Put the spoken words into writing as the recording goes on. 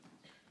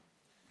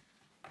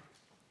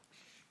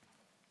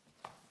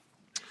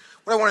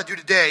What I want to do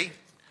today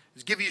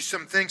is give you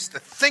some things to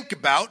think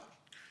about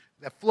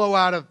that flow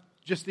out of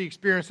just the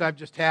experience I've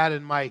just had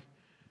in my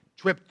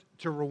trip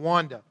to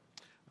Rwanda.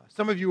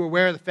 Some of you are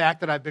aware of the fact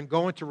that I've been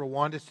going to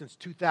Rwanda since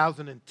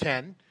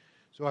 2010.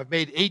 So I've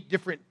made 8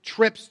 different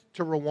trips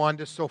to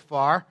Rwanda so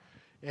far.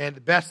 And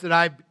the best that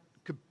I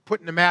could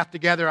put in the math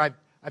together,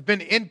 I've been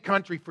in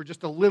country for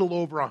just a little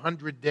over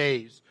 100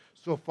 days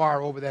so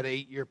far over that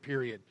 8-year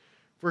period.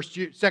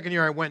 Second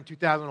year I went in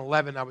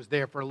 2011, I was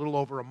there for a little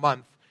over a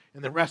month.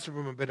 And the rest of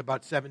them have been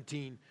about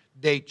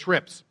 17-day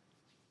trips.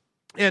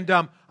 And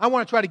I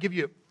want to try to give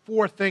you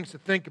 4 things to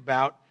think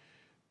about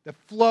that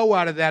flow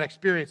out of that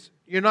experience.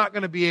 You're not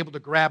going to be able to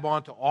grab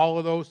onto all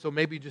of those, so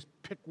maybe just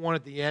pick one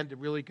at the end to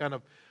really kind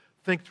of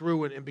think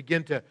through and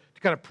begin to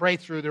kind of pray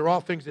through. They're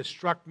all things that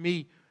struck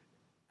me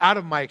out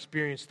of my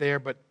experience there.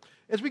 But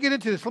as we get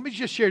into this, let me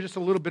just share just a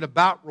little bit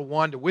about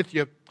Rwanda with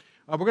you.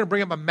 We're going to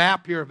bring up a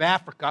map here of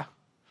Africa.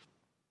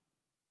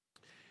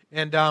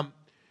 And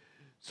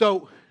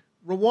so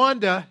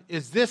Rwanda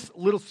is this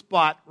little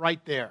spot right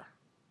there.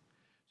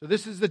 So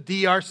this is the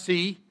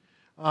DRC,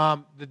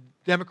 the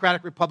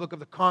Democratic Republic of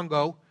the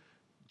Congo.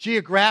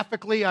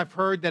 Geographically, I've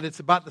heard that it's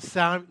about the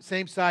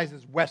same size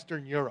as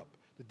Western Europe,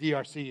 the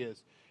DRC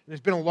is. And there's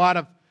been a lot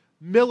of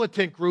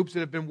militant groups that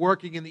have been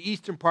working in the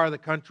eastern part of the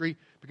country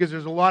because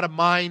there's a lot of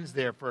mines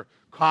there for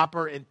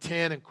copper and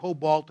tin and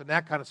cobalt and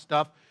that kind of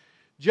stuff.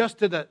 Just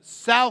to the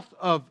south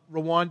of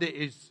Rwanda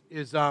is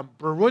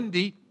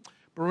Burundi.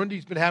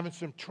 Burundi's been having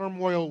some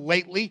turmoil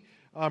lately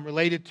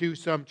related to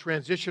some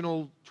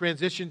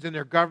transitions in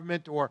their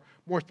government, or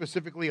more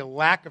specifically, a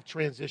lack of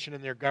transition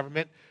in their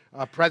government.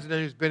 A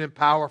president who's been in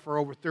power for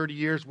over 30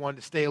 years wanted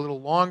to stay a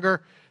little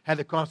longer, had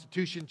the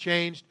constitution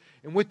changed.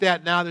 And with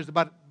that, now there's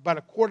about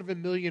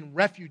 250,000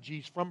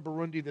 refugees from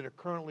Burundi that are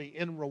currently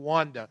in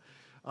Rwanda.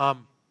 Of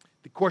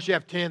course, you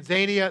have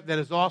Tanzania that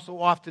is also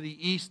off to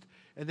the east.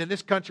 And then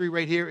this country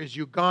right here is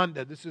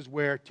Uganda. This is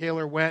where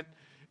Taylor went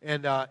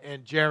and Josh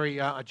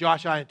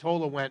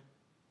Ayatollah went.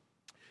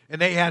 And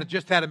they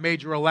just had a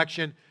major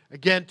election,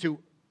 again, to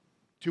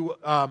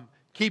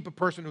keep a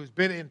person who's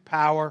been in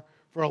power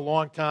for a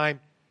long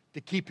time,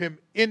 to keep him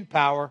in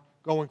power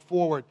going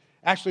forward.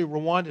 Actually,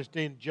 Rwanda's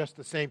doing just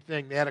the same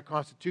thing. They had a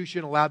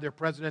constitution, allowed their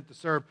president to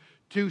serve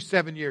 2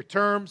 7-year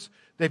terms.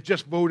 They've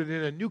just voted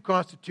in a new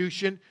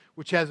constitution,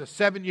 which has a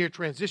 7-year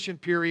transition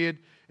period,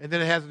 and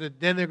then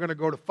then they're going to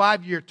go to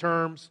 5-year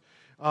terms,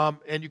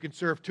 and you can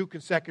serve 2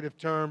 consecutive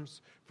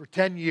terms for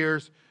 10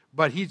 years,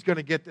 but he's going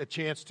to get a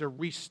chance to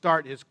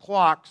restart his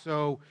clock.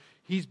 So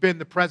he's been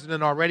the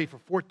president already for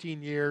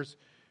 14 years,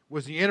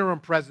 was the interim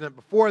president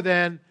before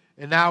then,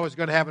 and now is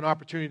going to have an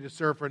opportunity to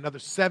serve for another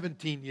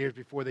 17 years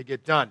before they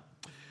get done.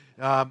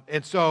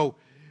 And so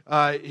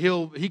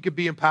he could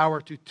be in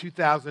power to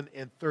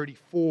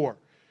 2034.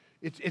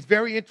 It's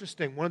very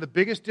interesting. One of the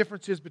biggest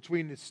differences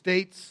between the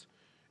States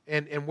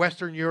and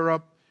Western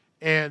Europe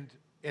and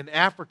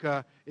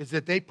Africa is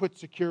that they put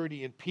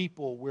security in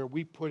people where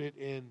we put it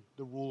in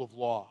the rule of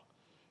law.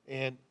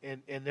 And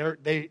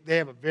they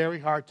have a very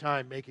hard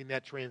time making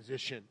that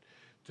transition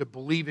to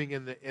believing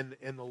in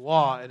the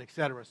law and et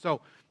cetera.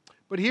 So,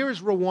 but here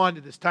is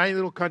Rwanda, this tiny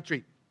little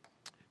country.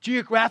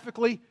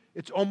 Geographically,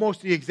 it's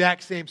almost the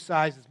exact same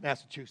size as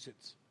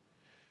Massachusetts.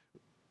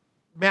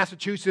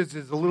 Massachusetts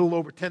is a little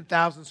over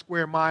 10,000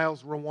 square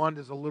miles. Rwanda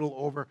is a little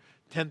over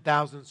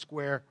 10,000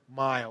 square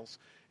miles.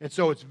 And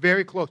so it's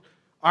very close.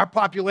 Our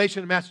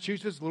population in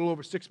Massachusetts is a little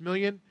over 6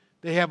 million.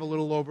 They have a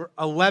little over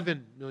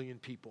 11 million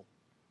people.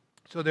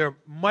 So they're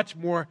much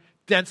more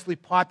densely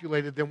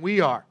populated than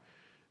we are.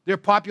 Their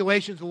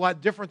population is a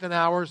lot different than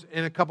ours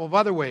in a couple of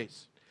other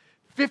ways.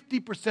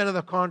 50%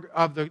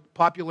 of the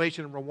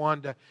population in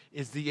Rwanda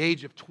is the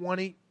age of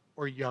 20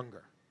 or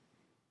younger.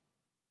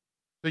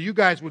 So you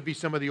guys would be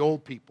some of the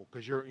old people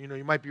because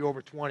you might be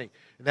over 20,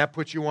 and that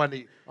puts you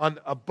on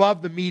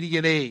above the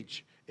median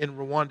age in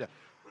Rwanda.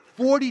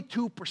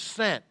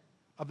 42%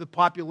 of the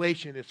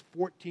population is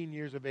 14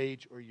 years of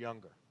age or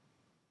younger.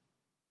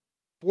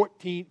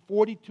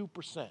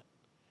 42%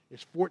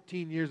 is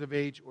 14 years of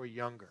age or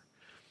younger.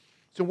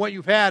 So what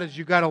you've had is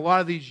you've got a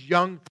lot of these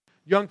young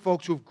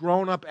folks who've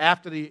grown up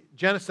after the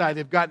genocide.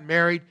 They've gotten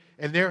married,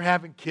 and they're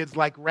having kids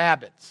like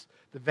rabbits.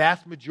 The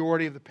vast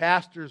majority of the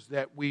pastors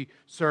that we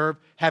serve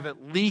have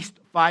at least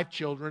 5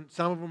 children.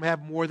 Some of them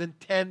have more than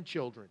 10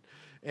 children.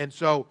 And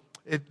so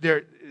it's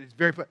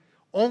very.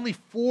 Only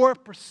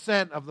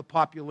 4% of the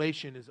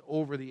population is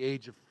over the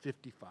age of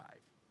 55.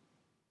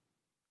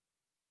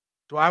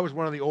 So I was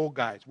one of the old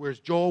guys. Whereas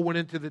Joel went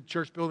into the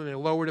church building and they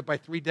lowered it by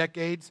 3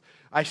 decades,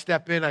 I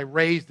step in, I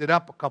raised it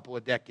up a couple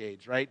of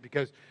decades, right?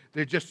 Because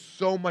they're just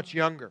so much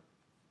younger.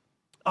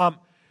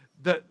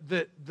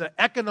 The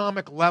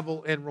economic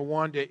level in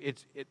Rwanda,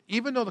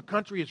 even though the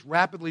country is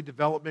rapidly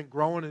developing,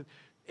 growing at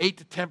 8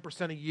 to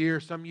 10% a year,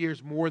 some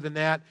years more than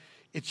that,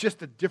 it's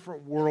just a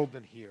different world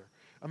than here.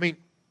 I mean,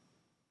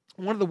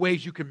 one of the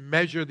ways you can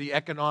measure the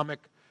economic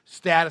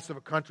status of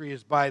a country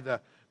is by the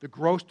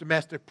gross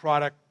domestic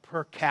product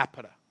per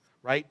capita,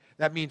 right?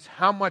 That means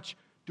how much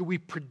do we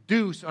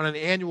produce on an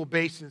annual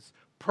basis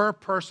per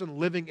person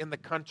living in the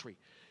country.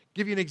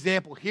 Give you an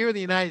example. Here in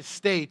the United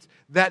States,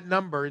 that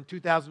number in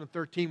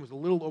 2013 was a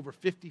little over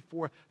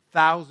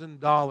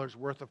 $54,000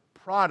 worth of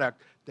product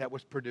that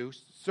was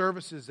produced,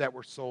 services that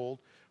were sold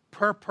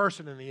per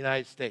person in the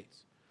United States.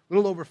 A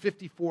little over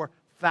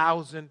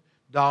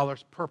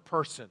 $54,000 per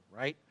person,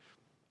 right?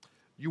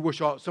 You wish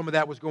some of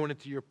that was going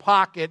into your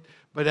pocket,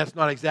 but that's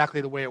not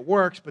exactly the way it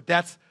works. But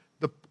that's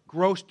the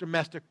gross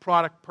domestic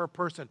product per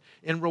person.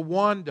 In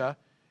Rwanda,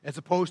 as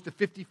opposed to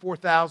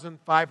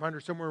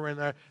 54,500, somewhere in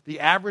there, the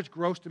average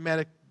gross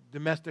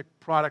domestic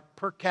product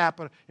per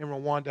capita in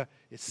Rwanda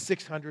is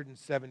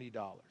 $670.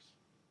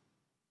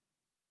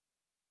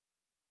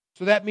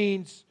 So that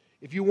means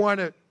if you want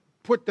to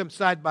put them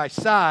side by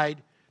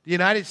side, the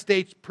United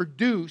States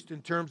produced,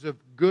 in terms of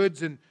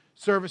goods and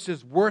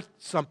services worth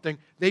something,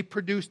 they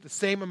produced the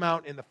same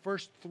amount in the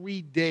first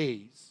 3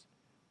 days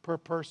per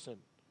person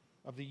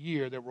of the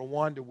year that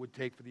Rwanda would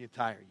take for the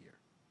entire year.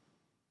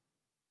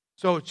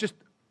 So it's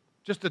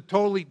just a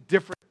totally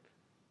different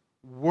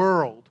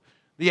world.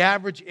 The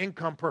average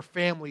income per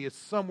family is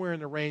somewhere in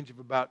the range of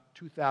about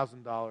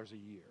 $2,000 a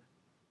year.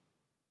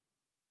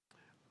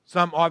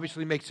 Some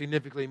obviously make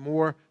significantly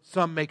more.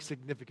 Some make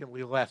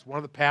significantly less. One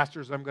of the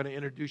pastors I'm going to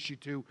introduce you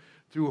to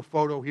through a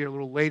photo here a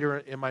little later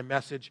in my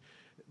message,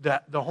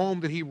 the home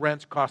that he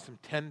rents costs him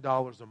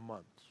 $10 a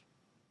month.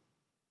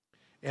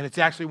 And it's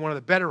actually one of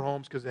the better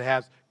homes because it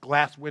has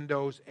glass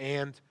windows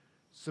and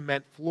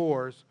cement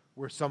floors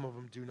where some of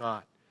them do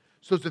not.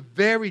 So it's a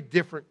very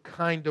different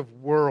kind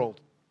of world.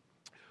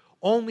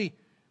 Only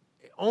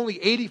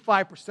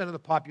 85% of the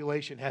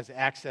population has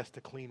access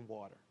to clean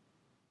water.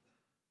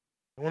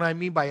 And what I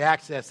mean by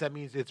access, that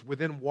means it's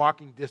within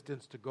walking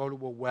distance to go to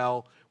a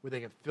well where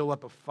they can fill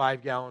up a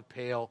 5-gallon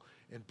pail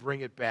and bring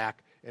it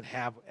back and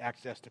have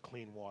access to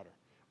clean water.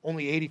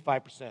 Only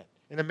 85%.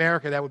 In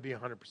America, that would be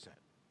 100%.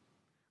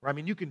 I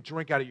mean, you can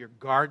drink out of your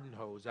garden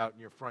hose out in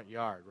your front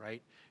yard,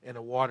 right? And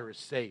the water is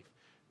safe.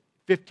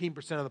 15%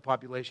 of the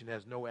population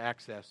has no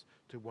access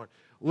to water.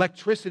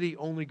 Electricity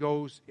only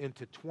goes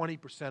into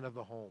 20% of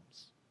the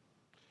homes.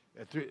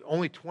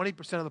 Only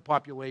 20% of the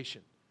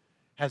population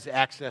has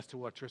access to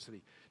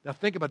electricity. Now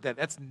think about that.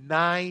 That's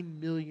 9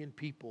 million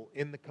people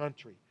in the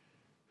country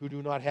who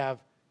do not have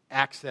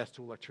access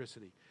to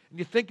electricity. And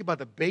you think about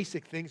the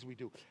basic things we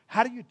do.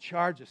 How do you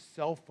charge a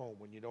cell phone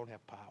when you don't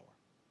have power?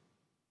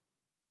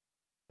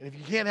 And if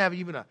you can't have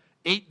even an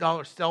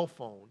 $8 cell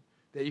phone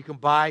that you can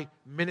buy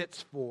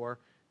minutes for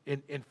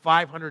in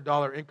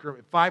 $500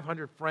 increment,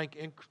 500 franc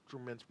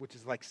increments, which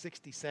is like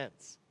 60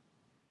 cents.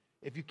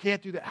 If you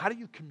can't do that, how do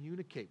you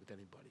communicate with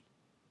anybody?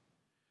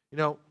 You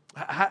know,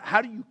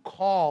 how do you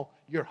call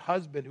your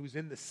husband who's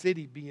in the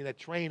city being at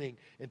training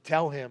and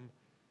tell him,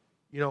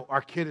 you know,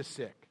 our kid is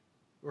sick,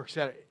 or et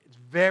cetera? It's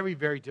very,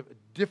 very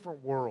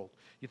different world.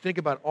 You think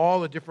about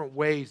all the different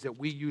ways that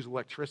we use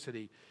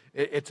electricity.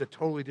 It's a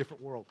totally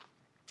different world.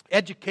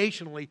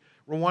 Educationally,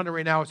 Rwanda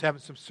right now is having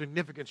some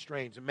significant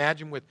strains.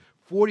 Imagine with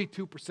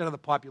 42% of the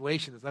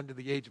population is under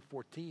the age of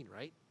 14,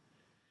 right?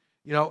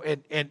 You know,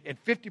 and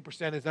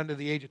 50% is under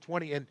the age of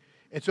 20. And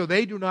so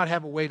they do not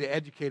have a way to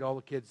educate all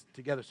the kids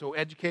together. So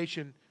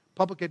education,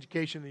 public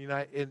education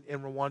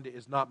in Rwanda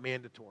is not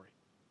mandatory.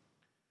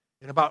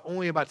 And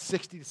only about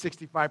 60 to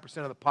 65%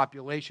 of the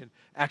population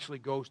actually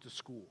goes to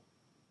school.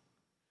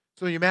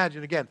 So you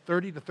imagine, again,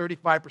 30 to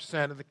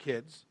 35% of the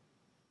kids,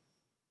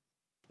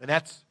 and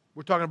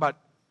we're talking about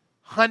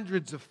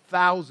hundreds of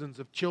thousands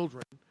of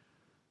children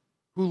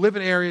who live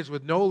in areas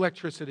with no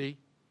electricity,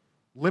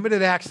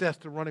 limited access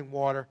to running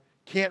water,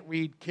 can't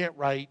read, can't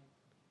write.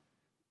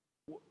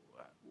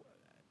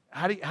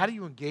 How do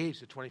you engage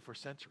the 21st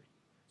century?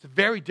 It's a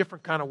very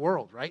different kind of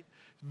world, right?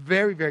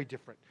 Very, very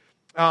different.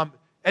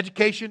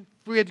 Education,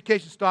 free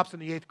education stops in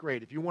the 8th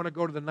grade. If you want to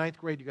go to the 9th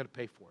grade, you've got to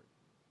pay for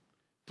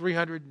it.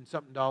 $300 and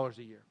something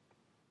a year.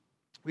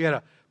 We had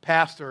a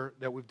pastor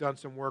that we've done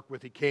some work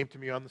with. He came to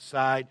me on the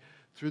side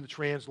through the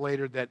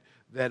translator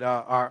that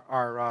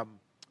our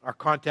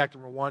contact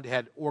in Rwanda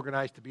had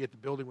organized to be at the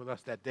building with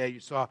us that day.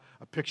 You saw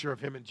a picture of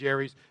him and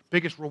Jerry's,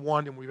 biggest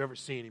Rwandan we've ever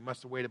seen. He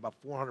must have weighed about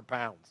 400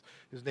 pounds.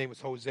 His name was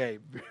Jose,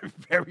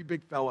 very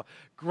big fella,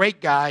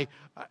 great guy.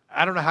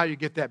 I don't know how you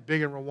get that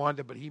big in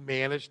Rwanda, but he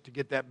managed to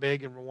get that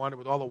big in Rwanda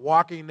with all the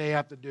walking they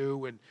have to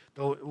do and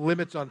the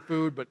limits on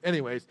food. But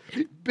anyways,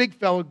 big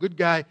fella, good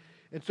guy.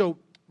 And so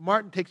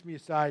Martin takes me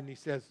aside and he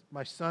says,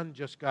 my son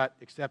just got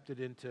accepted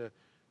into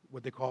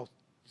what they call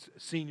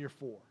Senior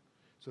 4.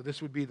 So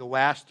this would be the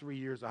last 3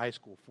 years of high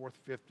school, 4th,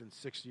 5th, and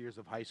 6th years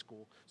of high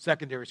school,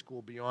 secondary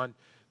school beyond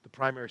the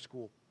primary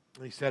school.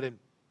 And he said, and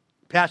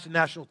passed the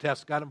national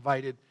test, got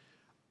invited.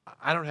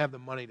 I don't have the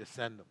money to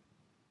send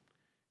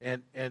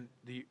him. And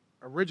the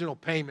original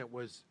payment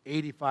was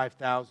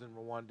 85,000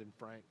 Rwandan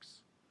francs.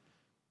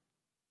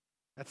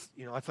 That's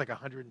like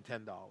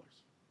 $110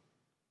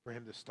 for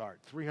him to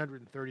start.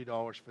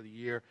 $330 for the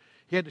year.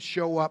 He had to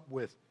show up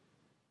with,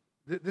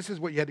 this is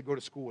what you had to go to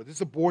school with. This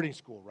is a boarding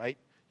school, right?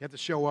 You have to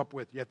show up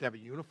with, you have to have a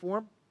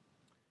uniform,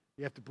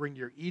 you have to bring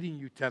your eating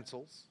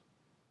utensils,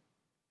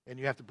 and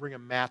you have to bring a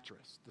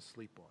mattress to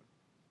sleep on.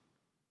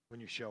 when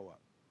you show up.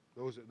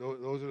 Those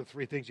are the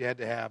three things you had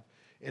to have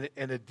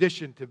in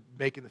addition to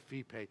making the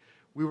fee pay.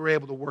 We were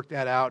able to work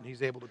that out, and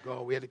he's able to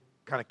go. We had to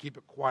kind of keep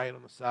it quiet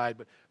on the side,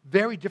 but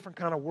very different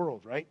kind of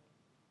world, right?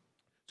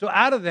 So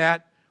out of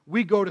that,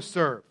 we go to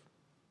serve.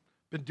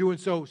 Been doing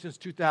so since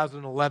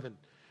 2011.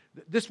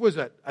 This was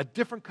a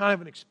different kind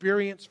of an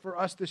experience for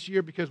us this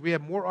year because we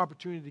have more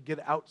opportunity to get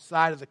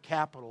outside of the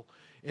capital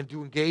and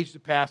to engage the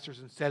pastors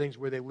in settings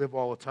where they live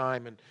all the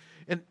time.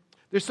 And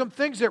there's some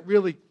things that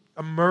really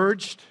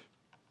emerged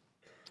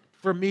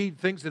for me,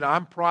 things that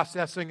I'm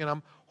processing, and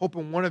I'm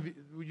hoping one of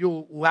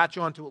you'll latch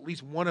on to at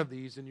least one of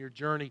these in your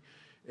journey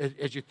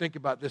as you think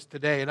about this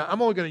today. And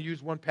I'm only going to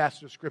use one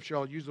passage of Scripture.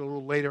 I'll use it a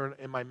little later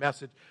in my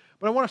message.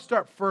 But I want to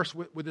start first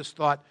with this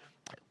thought.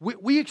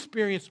 We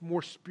experienced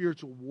more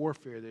spiritual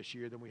warfare this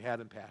year than we had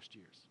in past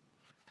years.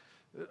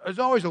 There's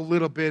always a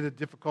little bit of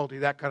difficulty,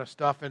 that kind of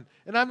stuff. And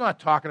I'm not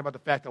talking about the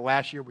fact that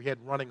last year we had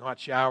running hot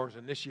showers,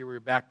 and this year we were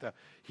back to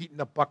heating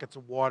up buckets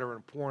of water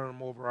and pouring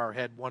them over our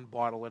head one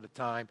bottle at a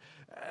time.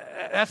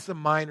 That's the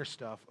minor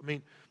stuff. I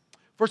mean,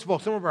 first of all,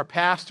 some of our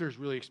pastors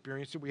really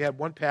experienced it. We had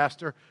one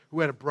pastor who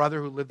had a brother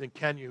who lived in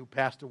Kenya who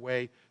passed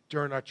away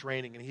during our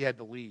training, and he had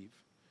to leave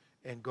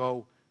and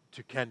go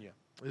to Kenya.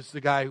 This is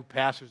the guy who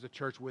pastors the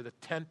church where the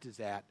tent is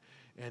at,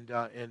 and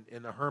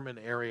in the Herman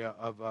area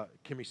of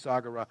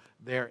Kimisagara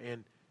there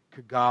in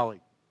Kigali.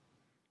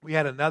 We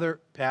had another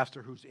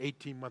pastor whose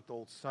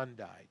 18-month-old son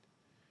died,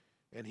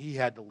 and he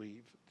had to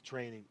leave the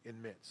training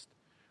in midst.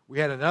 We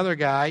had another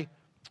guy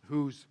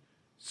whose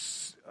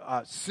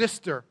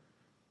sister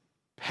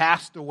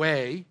passed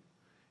away,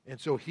 and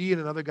so he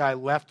and another guy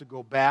left to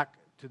go back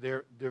to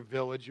their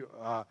village,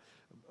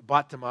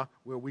 Batama,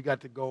 where we got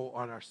to go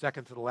on our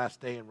second to the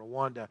last day in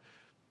Rwanda.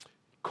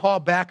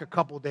 Called back a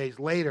couple of days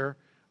later.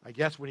 I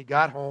guess when he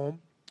got home,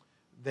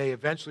 they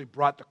eventually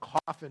brought the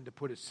coffin to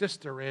put his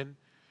sister in,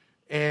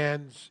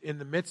 and in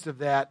the midst of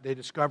that, they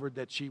discovered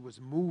that she was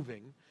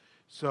moving,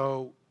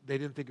 so they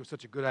didn't think it was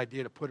such a good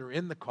idea to put her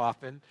in the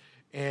coffin,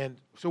 and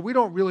so we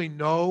don't really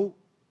know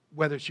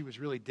whether she was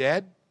really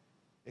dead,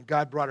 and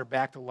God brought her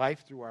back to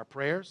life through our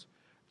prayers.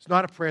 It's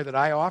not a prayer that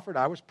I offered.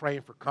 I was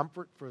praying for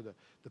comfort for the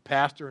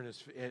pastor and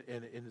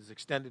his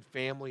extended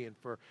family and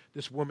for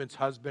this woman's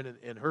husband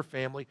and her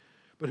family.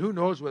 But who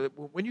knows,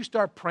 when you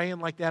start praying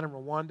like that in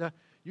Rwanda,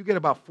 you get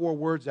about 4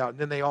 words out, and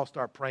then they all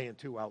start praying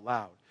too out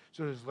loud.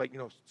 So there's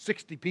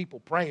 60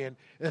 people praying,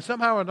 and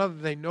somehow or another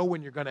they know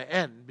when you're going to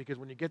end, because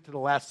when you get to the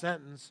last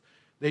sentence,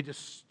 they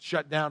just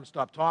shut down and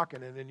stop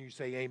talking, and then you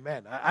say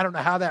amen. I don't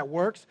know how that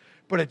works,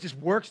 but it just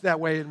works that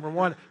way in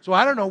Rwanda. So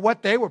I don't know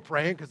what they were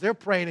praying, because they're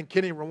praying in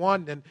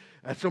Kinyarwanda,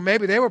 and so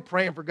maybe they were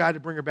praying for God to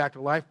bring her back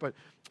to life. But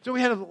so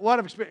we had a lot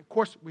of experience. Of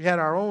course, we had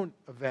our own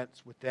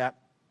events with that.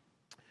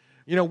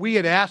 We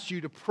had asked you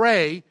to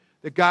pray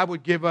that God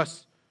would give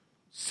us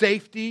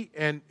safety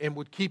and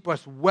would keep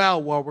us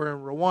well while we're in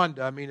Rwanda.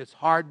 I mean, it's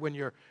hard when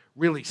you're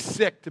really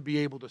sick to be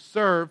able to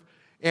serve.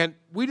 And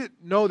we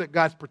didn't know that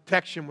God's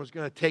protection was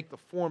going to take the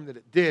form that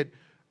it did.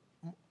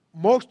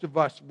 Most of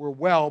us were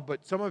well,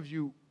 but some of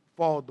you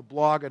followed the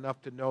blog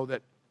enough to know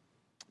that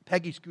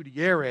Peggy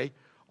Scudiere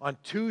on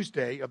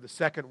Tuesday of the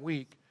second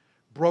week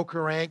broke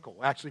her ankle,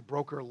 actually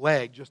broke her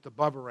leg just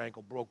above her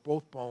ankle, broke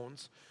both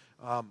bones.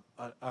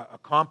 A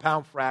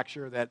compound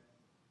fracture that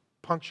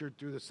punctured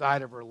through the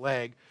side of her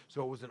leg,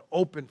 so it was an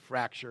open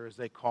fracture, as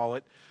they call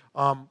it.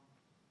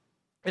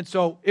 And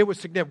so it was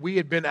significant. We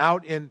had been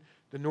out in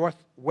the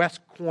northwest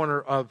corner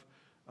of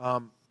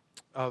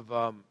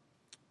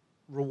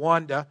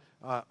Rwanda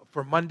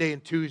for Monday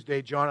and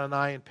Tuesday. John and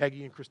I and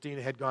Peggy and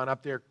Christina had gone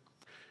up there.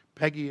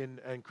 Peggy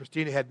and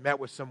Christina had met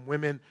with some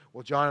women.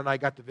 Well, John and I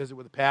got to visit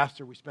with the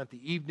pastor. We spent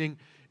the evening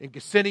in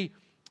Gisenyi,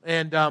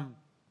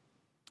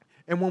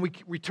 and when we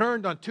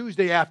returned on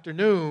Tuesday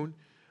afternoon,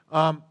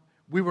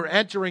 we were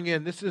entering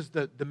in. This is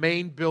the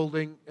main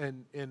building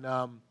in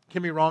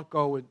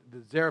Kimironko, in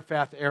the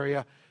Zarephath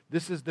area.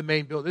 This is the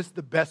main building. This is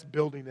the best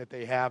building that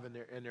they have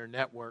in their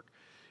network.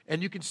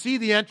 And you can see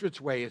the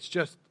entranceway. It's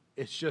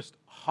just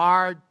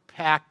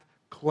hard-packed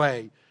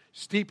clay,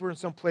 steeper in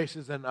some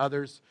places than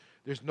others.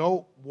 There's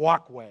no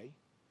walkway.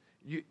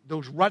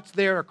 Those ruts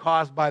there are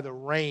caused by the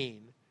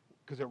rain,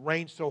 because it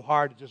rains so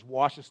hard it just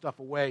washes stuff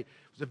away. It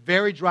was a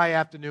very dry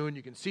afternoon.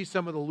 You can see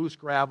some of the loose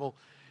gravel.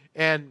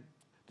 And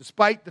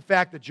despite the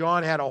fact that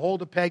John had a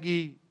hold of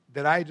Peggy,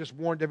 that I just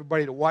warned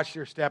everybody to watch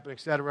their step, and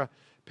etc.,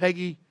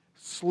 Peggy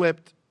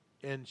slipped,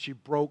 and she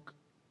broke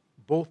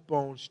both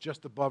bones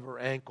just above her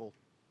ankle.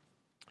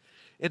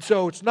 And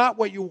so it's not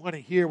what you want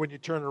to hear when you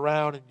turn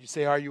around and you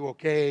say, "Are you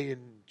okay?"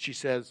 And she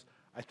says,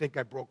 "I think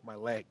I broke my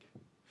leg,"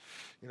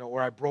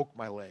 or "I broke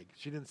my leg."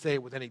 She didn't say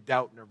it with any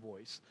doubt in her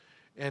voice.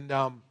 And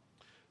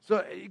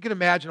so you can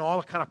imagine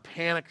all the kind of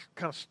panic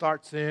kind of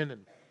starts in,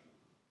 and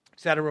et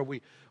cetera.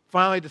 We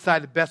finally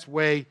decided the best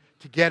way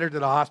to get her to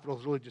the hospital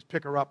is really just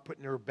pick her up, put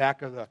in her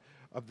back of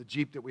the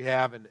Jeep that we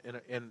have, and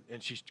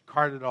she's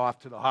carted off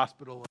to the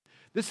hospital.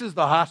 This is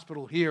the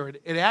hospital here.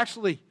 It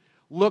actually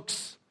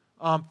looks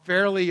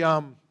fairly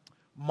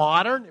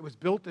modern. It was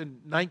built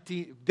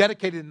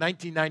dedicated in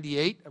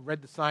 1998. I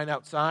read the sign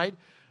outside.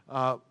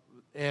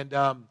 And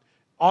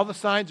all the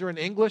signs are in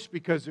English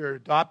because they're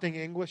adopting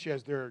English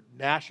as their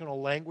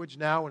national language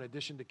now, in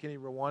addition to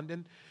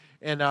Kinyarwanda.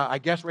 And I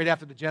guess right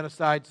after the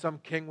genocide, some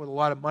king with a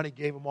lot of money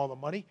gave him all the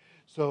money.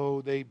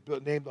 So they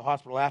named the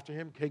hospital after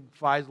him, King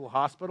Faisal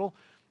Hospital.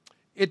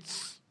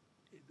 It's,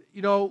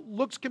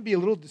 looks can be a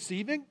little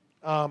deceiving.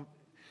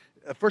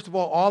 First of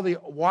all the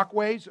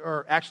walkways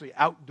are actually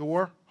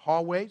outdoor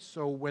hallways.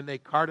 So when they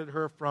carted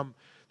her from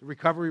the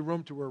recovery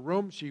room to her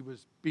room, she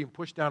was being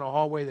pushed down a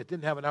hallway that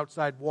didn't have an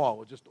outside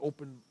wall. It just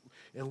opened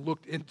and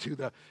looked into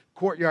the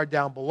courtyard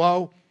down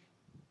below.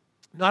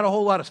 Not a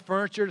whole lot of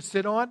furniture to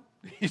sit on.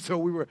 So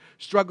we were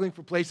struggling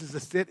for places to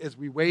sit as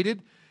we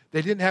waited.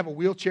 They didn't have a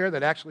wheelchair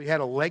that actually had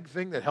a leg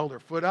thing that held her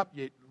foot up.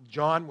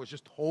 John was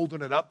just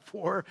holding it up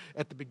for her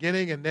at the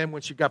beginning, and then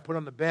when she got put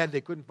on the bed,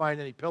 they couldn't find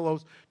any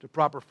pillows to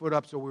prop her foot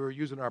up, so we were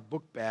using our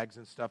book bags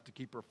and stuff to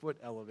keep her foot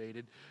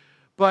elevated.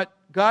 But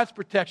God's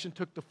protection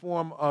took the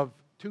form of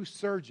 2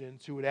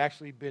 surgeons who had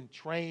actually been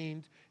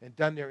trained and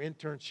done their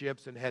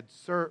internships and had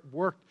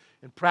worked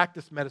and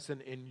practiced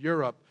medicine in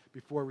Europe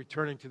before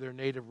returning to their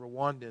native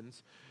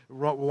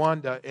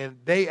Rwanda, and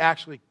they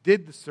actually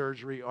did the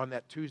surgery on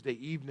that Tuesday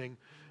evening,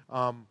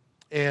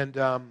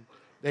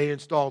 they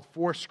installed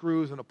 4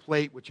 screws and a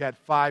plate which had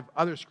 5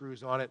 other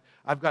screws on it.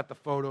 I've got the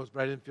photos,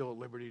 but I didn't feel at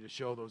liberty to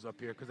show those up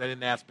here because I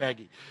didn't ask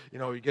Peggy.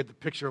 You get the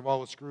picture of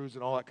all the screws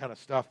and all that kind of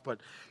stuff.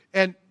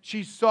 And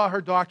she saw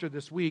her doctor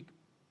this week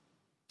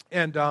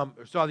and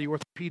saw the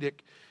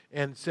orthopedic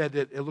and said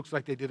that it looks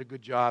like they did a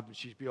good job. And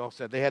she all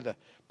said they had to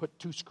put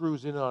 2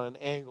 screws in on an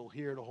angle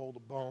here to hold the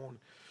bone,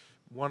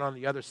 one on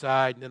the other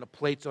side, and then a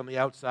plate's on the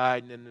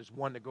outside, and then there's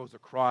one that goes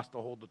across to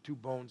hold the 2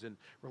 bones in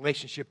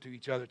relationship to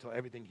each other until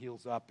everything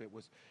heals up. It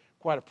was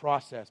quite a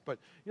process. But,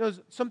 there's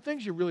some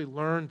things you really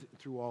learned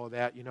through all of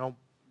that,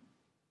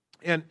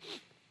 And,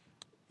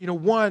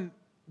 one,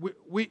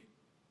 we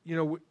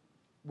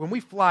when we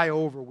fly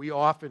over, we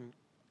often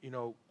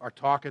are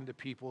talking to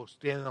people,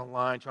 standing on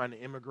line, trying to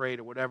immigrate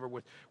or whatever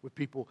with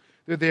people.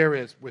 They're there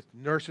is with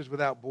Nurses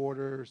Without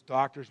Borders,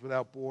 Doctors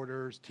Without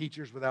Borders,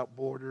 Teachers Without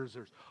Borders.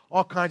 There's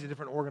all kinds of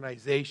different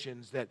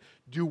organizations that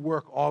do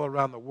work all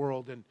around the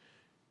world. And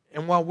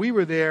while we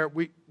were there,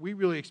 we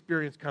really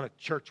experienced kind of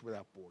church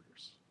without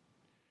borders.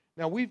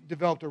 Now, we've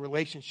developed a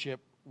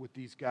relationship with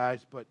these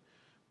guys, but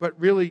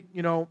really,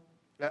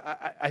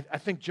 I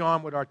think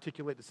John would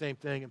articulate the same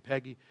thing, and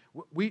Peggy.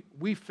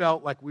 We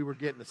felt like we were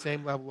getting the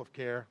same level of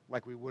care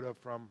like we would have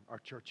from our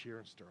church here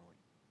in Sterling.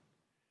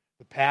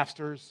 The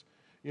pastors,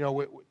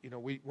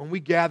 when we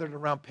gathered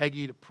around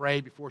Peggy to pray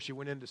before she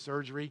went into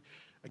surgery,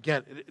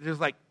 again, there's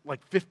like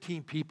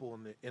 15 people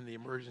in the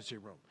emergency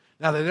room.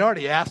 Now, they'd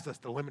already asked us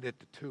to limit it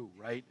to 2,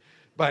 right?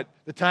 But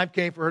the time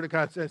came for her to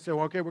kind of say,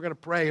 well, okay, we're going to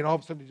pray, and all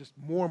of a sudden, just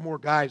more and more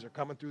guys are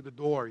coming through the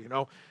door,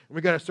 And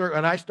we got to start.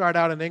 And I start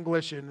out in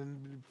English,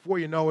 and before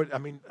you know it,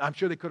 I'm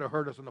sure they could have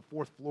heard us on the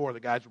 4th floor. The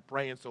guys were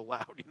praying so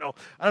loud,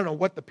 I don't know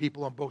what the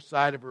people on both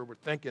sides of her were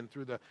thinking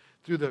through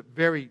the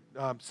very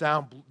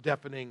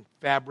sound-deafening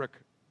fabric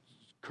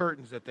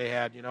curtains that they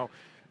had,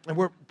 And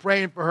we're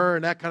praying for her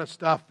and that kind of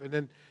stuff, and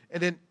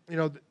then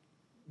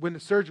when the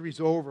surgery's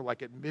over,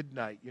 like at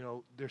midnight,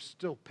 there's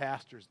still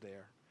pastors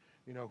there.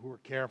 Who are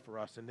caring for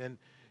us. And then,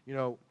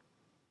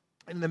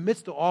 in the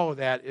midst of all of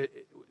that,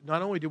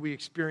 not only did we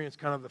experience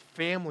kind of the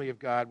family of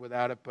God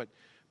without it,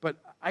 but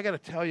I got to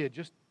tell you,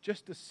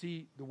 just to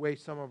see the way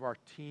some of our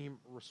team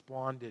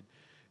responded.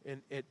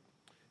 And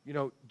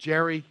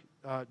Jerry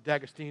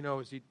D'Agostino,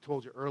 as he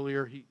told you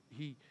earlier,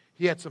 he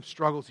had some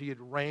struggles. He had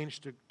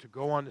arranged to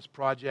go on this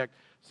project.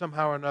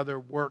 Somehow or another,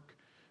 work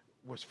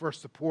was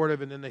first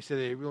supportive, and then they said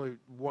they really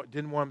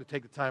didn't want him to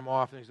take the time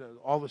off, and he said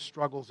all the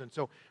struggles. And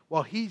so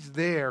while he's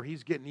there,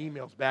 he's getting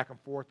emails back and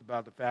forth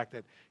about the fact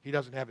that he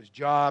doesn't have his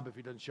job if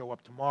he doesn't show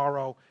up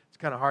tomorrow. It's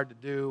kind of hard to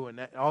do, and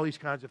all these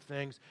kinds of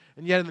things.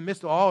 And yet in the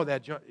midst of all of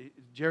that,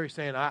 Jerry's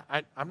saying,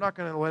 I'm not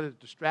going to let it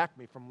distract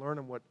me from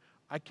learning what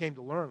I came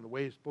to learn, the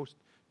way it's supposed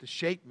to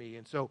shape me.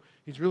 And so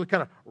he's really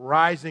kind of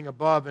rising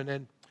above. And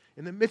then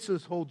in the midst of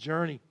this whole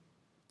journey,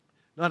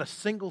 not a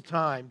single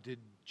time did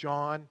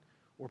John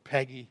or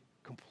Peggy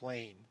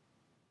complain.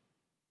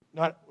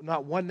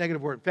 Not one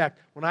negative word. In fact,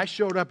 when I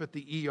showed up at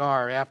the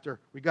ER after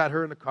we got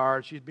her in the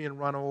car, she's being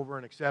run over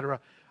and et cetera,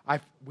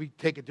 we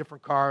take a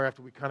different car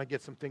after we kind of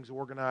get some things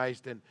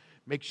organized and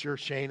make sure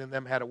Shane and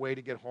them had a way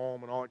to get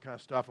home and all that kind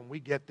of stuff. And we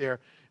get there.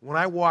 When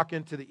I walk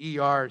into the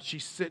ER,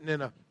 she's sitting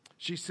in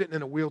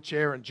a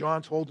wheelchair and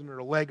John's holding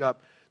her leg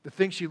up. The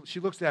thing she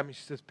looks at me,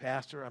 she says,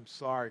 "Pastor, I'm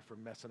sorry for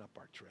messing up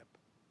our trip."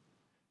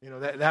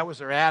 That was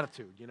her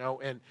attitude,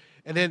 And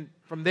then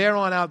from there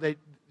on out,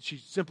 she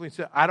simply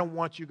said, "I don't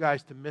want you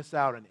guys to miss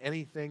out on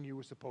anything you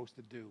were supposed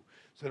to do.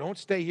 So don't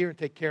stay here and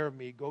take care of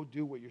me. Go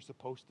do what you're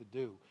supposed to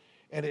do."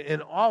 And in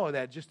all of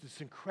that, just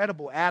this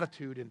incredible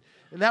attitude. And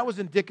that was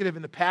indicative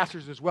in the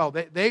pastors as well.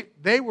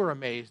 They were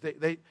amazed.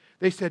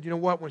 They said, "You know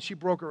what? When she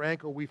broke her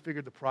ankle, we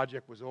figured the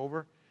project was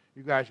over.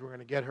 You guys were going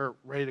to get her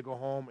ready to go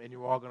home, and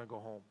you were all going to go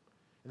home.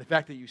 And the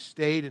fact that you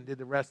stayed and did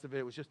the rest of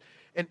it was just..."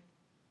 And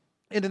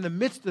in the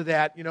midst of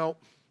that,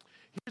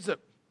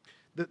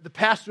 the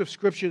passage of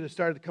Scripture that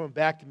started coming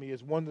back to me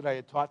is one that I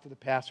had taught to the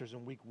pastors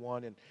in week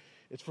 1, and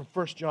it's from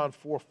 1 John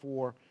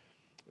 4:4.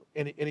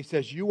 And he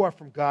says, you are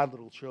from God,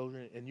 little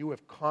children, and you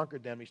have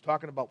conquered them. He's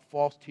talking about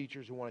false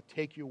teachers who want to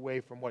take you away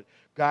from what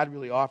God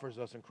really offers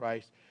us in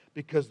Christ,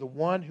 because the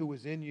one who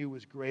is in you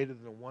is greater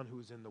than the one who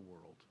is in the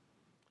world.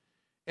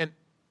 And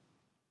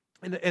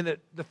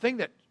the thing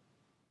that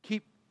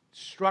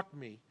struck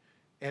me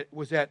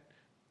was that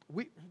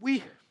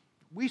we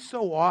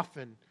so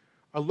often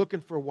are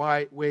looking for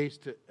ways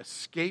to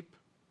escape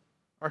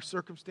our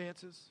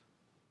circumstances.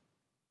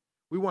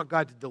 We want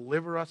God to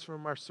deliver us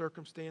from our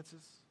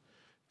circumstances.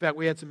 In fact,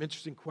 we had some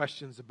interesting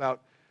questions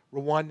about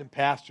Rwandan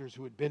pastors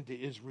who had been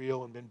to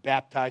Israel and been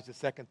baptized a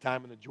second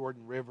time in the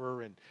Jordan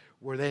River, and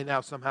were they now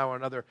somehow or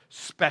another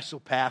special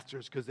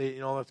pastors because they,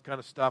 all that kind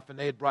of stuff, and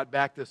they had brought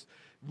back this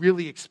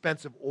really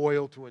expensive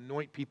oil to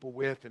anoint people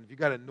with, and if you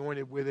got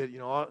anointed with it,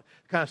 all that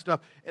kind of stuff.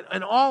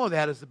 And all of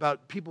that is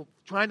about people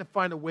trying to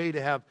find a way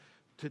to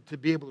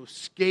be able to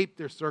escape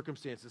their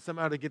circumstances,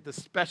 somehow to get this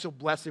special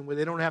blessing where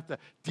they don't have to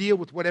deal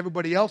with what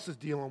everybody else is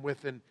dealing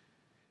with, and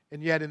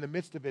yet in the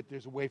midst of it,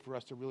 there's a way for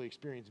us to really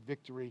experience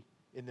victory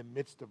in the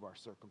midst of our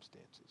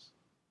circumstances,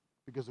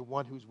 because the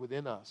one who's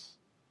within us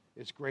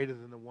is greater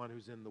than the one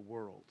who's in the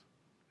world.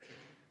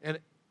 And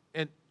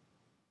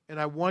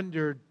I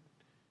wondered,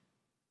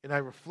 and I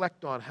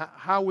reflect on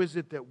how is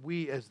it that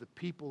we as the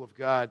people of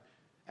God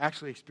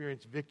actually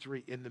experience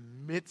victory in the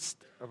midst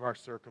of our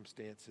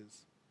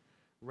circumstances,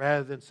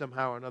 rather than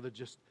somehow or another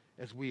just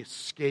as we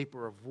escape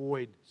or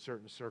avoid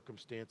certain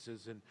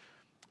circumstances. And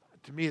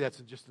to me, that's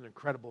just an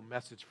incredible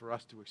message for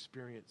us to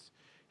experience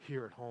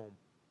here at home.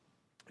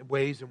 In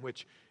ways in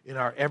which in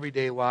our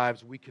everyday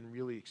lives we can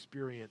really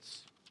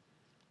experience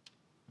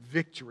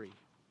victory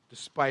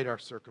despite our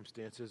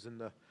circumstances. And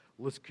the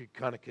list could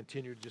kind of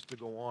continue just to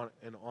go on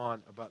and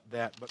on about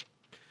that. But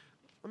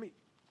let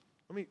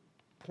me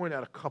point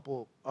out a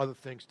couple other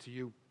things to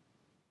you.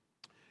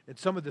 And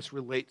some of this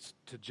relates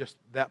to just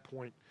that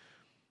point.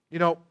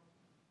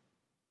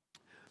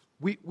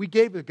 We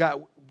gave the guy,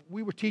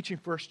 we were teaching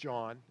 1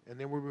 John, and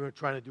then we were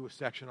trying to do a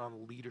section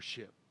on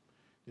leadership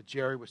that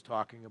Jerry was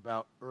talking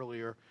about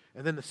earlier.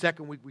 And then the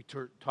second week we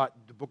taught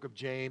the book of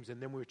James,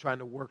 and then we were trying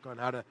to work on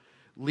how to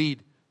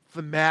lead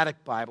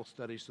thematic Bible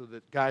studies so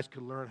that guys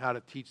could learn how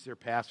to teach their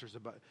pastors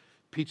about,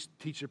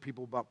 teach their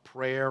people about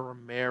prayer or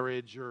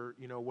marriage or,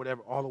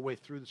 whatever, all the way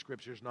through the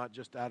Scriptures, not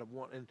just out of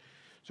one. And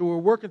so we're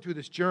working through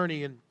this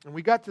journey, and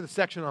we got to the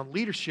section on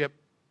leadership.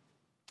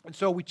 And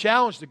so we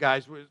challenged the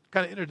guys, with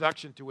kind of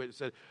introduction to it. It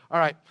said, all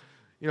right,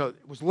 it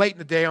was late in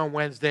the day on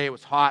Wednesday. It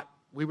was hot.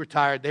 We were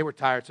tired. They were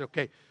tired. So,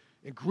 okay,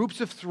 in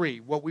groups of 3,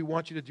 what we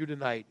want you to do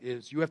tonight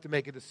is you have to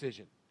make a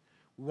decision.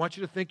 We want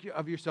you to think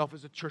of yourself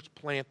as a church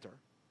planter.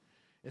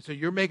 And so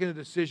you're making a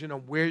decision on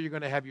where you're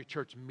going to have your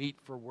church meet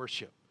for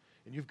worship.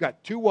 And you've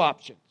got 2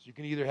 options. You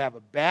can either have a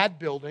bad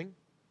building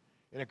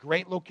in a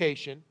great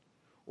location,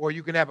 or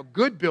you can have a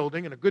good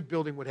building, and a good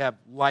building would have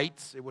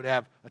lights, it would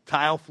have a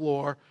tile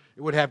floor,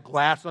 it would have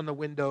glass on the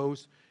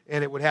windows,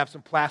 and it would have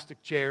some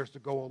plastic chairs to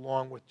go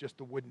along with just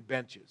the wooden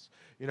benches.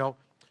 You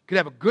could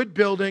have a good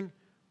building,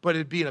 but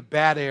it'd be in a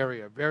bad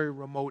area, a very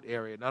remote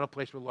area, not a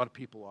place where a lot of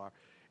people are.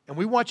 And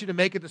we want you to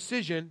make a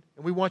decision,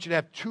 and we want you to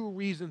have 2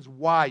 reasons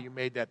why you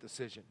made that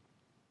decision.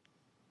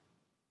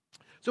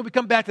 So we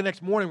come back the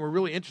next morning, we're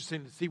really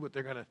interested to see what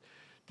they're going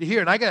to hear.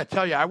 And I got to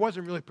tell you, I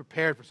wasn't really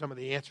prepared for some of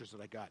the answers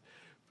that I got,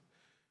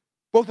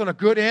 both on a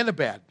good and a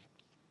bad.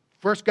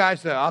 First guy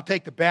said, I'll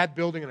take the bad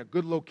building in a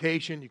good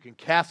location. You can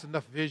cast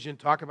enough vision,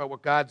 talk about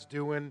what God's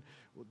doing,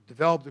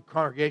 develop the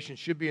congregation,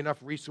 should be enough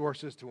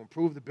resources to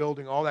improve the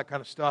building, all that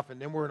kind of stuff,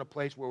 and then we're in a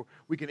place where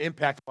we can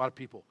impact a lot of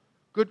people.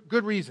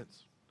 Good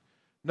reasons.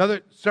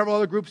 Several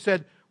other groups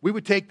said we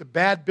would take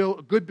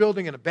the good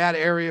building in a bad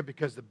area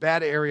because the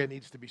bad area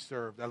needs to be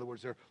served. In other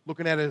words, they're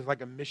looking at it as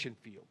like a mission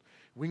field.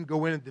 We can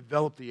go in and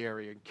develop the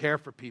area and care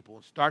for people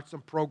and start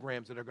some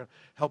programs that are going to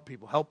help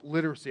people, help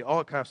literacy, all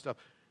that kind of stuff.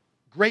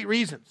 Great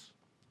reasons.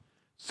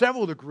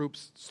 Several of the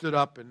groups stood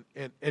up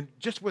and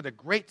just with a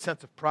great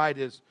sense of pride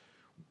is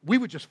we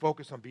would just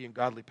focus on being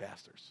godly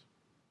pastors.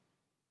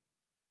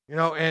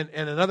 And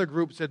another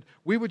group said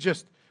we would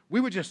just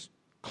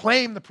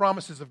claim the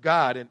promises of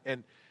God.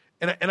 And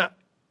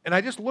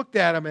I just looked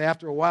at them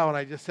after a while and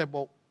I just said,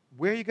 well,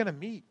 where are you going to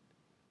meet?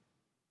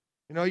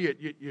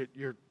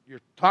 You're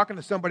talking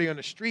to somebody on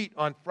the street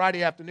on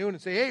Friday afternoon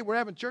and say, hey, we're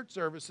having church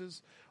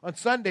services on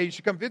Sunday. You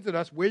should come visit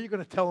us. Where are you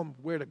going to tell them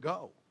where to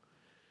go?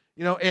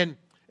 And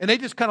they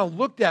just kind of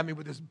looked at me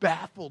with this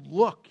baffled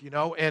look,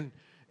 and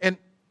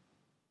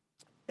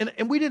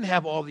we didn't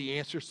have all the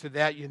answers to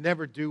that. You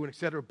never do, and et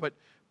cetera. But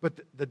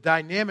the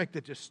dynamic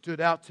that just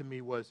stood out to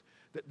me was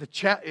that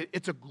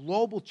it's a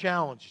global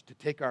challenge to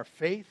take our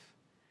faith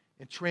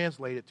and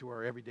translate it to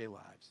our everyday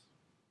lives.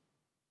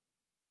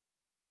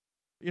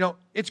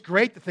 It's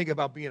great to think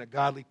about being a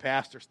godly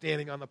pastor,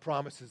 standing on the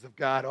promises of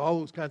God, all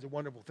those kinds of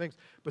wonderful things.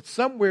 But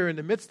somewhere in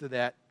the midst of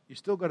that, you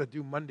still got to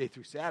do Monday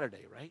through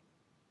Saturday, right?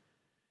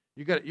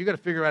 You got to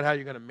figure out how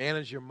you're going to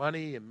manage your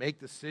money and make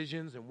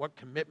decisions and what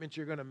commitments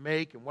you're going to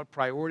make and what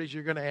priorities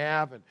you're going to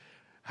have and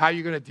how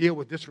you're going to deal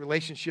with this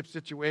relationship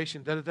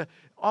situation,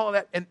 all of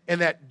that.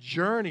 And that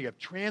journey of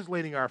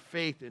translating our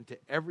faith into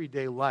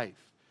everyday life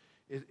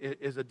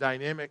is a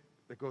dynamic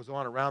that goes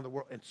on around the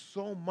world. And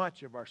so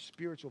much of our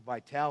spiritual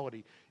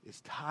vitality is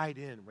tied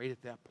in right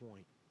at that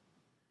point.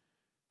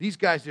 These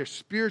guys, their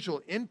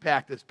spiritual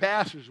impact as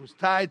pastors was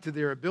tied to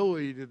their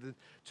ability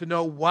to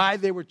know why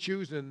they were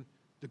choosing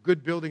the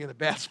good building in the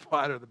bad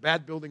spot or the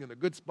bad building in the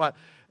good spot.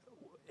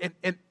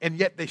 And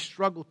yet they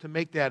struggle to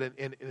make that.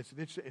 And it's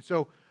interesting. And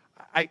so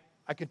I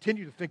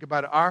continue to think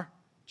about our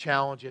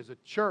challenge as a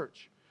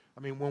church.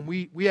 I mean, when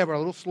we have our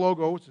little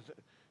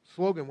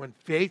slogan, when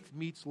faith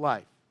meets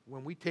life,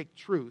 when we take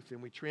truth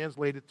and we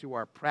translate it to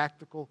our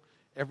practical,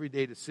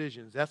 everyday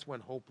decisions, that's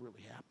when hope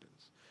really happens.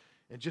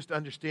 And just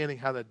understanding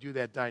how to do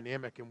that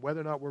dynamic and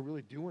whether or not we're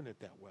really doing it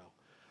that well.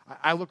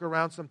 I look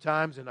around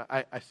sometimes and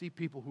I see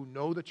people who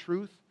know the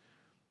truth.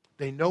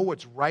 They know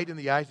what's right in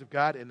the eyes of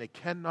God, and they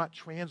cannot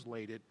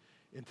translate it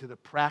into the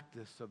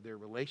practice of their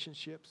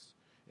relationships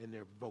and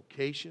their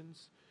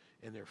vocations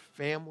and their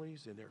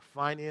families and their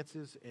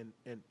finances,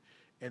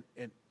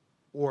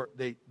 or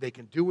they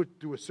can do it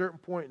through a certain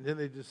point, and then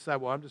they decide,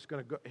 well, I'm just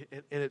going to go.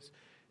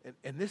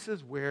 And this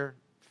is where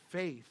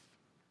faith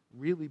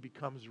really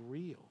becomes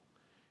real.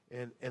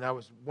 And I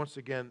was once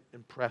again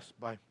impressed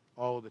by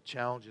all of the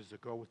challenges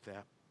that go with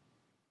that.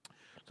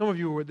 Some of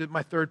you were,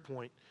 my third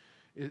point.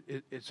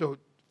 So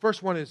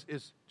first one is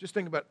just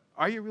think about,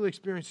 are you really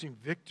experiencing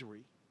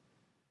victory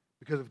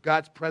because of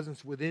God's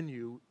presence within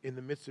you in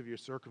the midst of your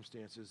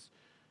circumstances?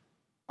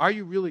 Are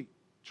you really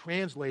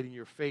translating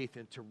your faith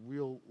into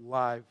real,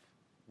 live,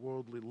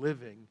 worldly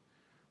living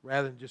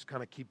rather than just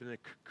kind of keeping it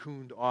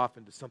cocooned off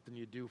into something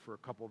you do for a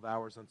couple of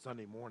hours on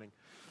Sunday morning?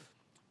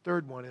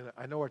 Third one, and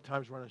I know our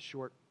time's running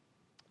short.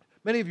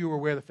 Many of you were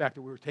aware of the fact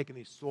that we were taking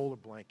these solar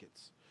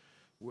blankets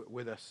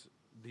with us.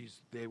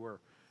 They were.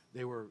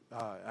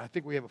 I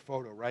think we have a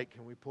photo, right?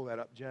 Can we pull that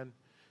up, Jen?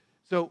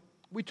 So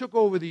we took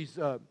over these.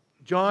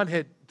 John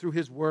had, through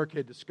his work,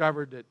 had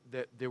discovered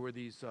that there were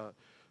these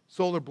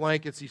solar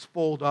blankets. These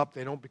fold up.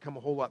 They don't become a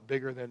whole lot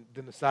bigger than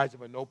the size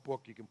of a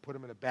notebook. You can put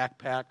them in a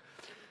backpack.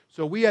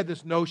 So we had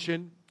this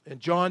notion, and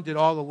John did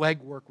all the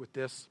legwork with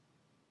this,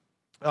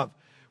 of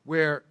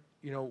where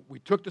we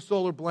took the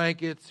solar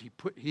blankets.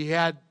 He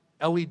had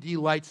LED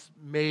lights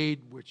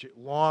made, which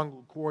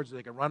long cords that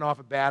they can run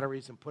off of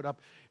batteries and put up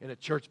in a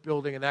church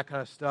building and that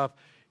kind of stuff.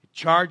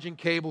 Charging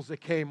cables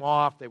that came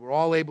off. They were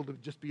all able to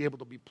just be able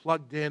to be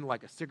plugged in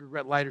like a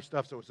cigarette lighter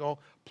stuff, so it's all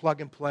plug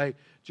and play.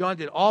 John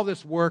did all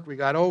this work. We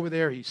got over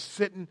there. He's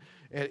sitting,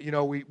 and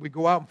we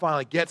go out and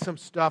finally get some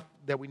stuff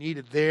that we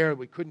needed there.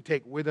 We couldn't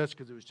take with us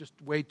because it was just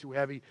way too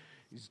heavy.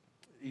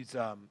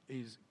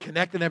 He's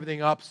connecting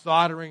everything up,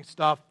 soldering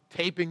stuff,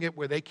 taping it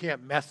where they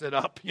can't mess it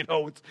up.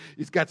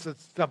 He's got some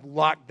stuff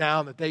locked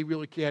down that they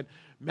really can't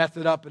mess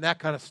it up and that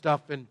kind of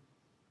stuff. And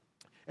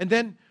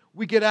then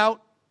we get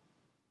out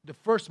the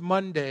first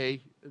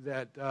Monday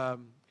that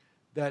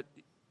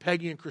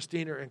Peggy and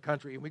Christina are in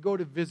country, and we go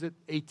to visit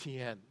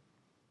ATN.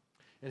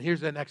 And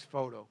here's the next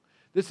photo.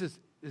 This is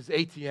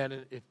ATN,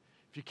 and if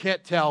you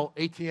can't tell,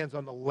 ATN's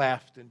on the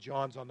left and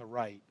John's on the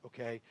right,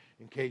 okay,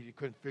 in case you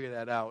couldn't figure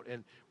that out.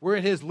 And we're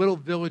in his little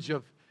village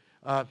of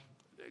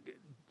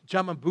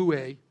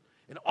Jamambue,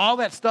 and all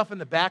that stuff in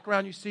the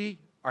background you see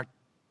are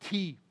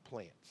tea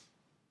plants,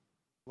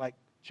 like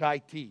chai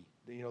tea.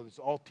 It's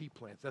all tea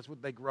plants. That's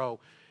what they grow.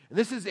 And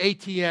this is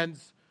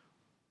ATN's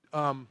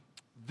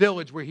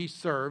village where he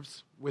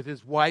serves with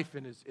his wife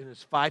and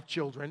his 5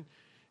 children.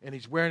 And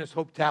he's wearing his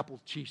Hope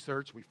Chapel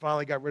T-shirts. We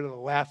finally got rid of the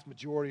last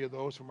majority of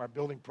those from our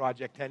building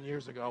project 10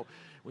 years ago.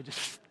 We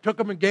just took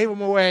them and gave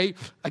them away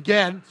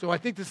again. So I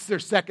think this is their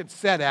second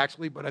set,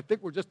 actually, but I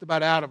think we're just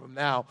about out of them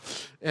now.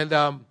 And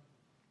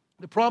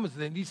the problem is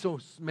they need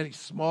so many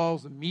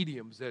smalls and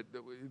mediums that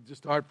it's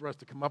just hard for us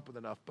to come up with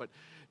enough. But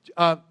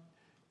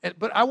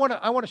I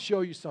want to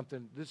show you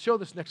something. Show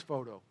this next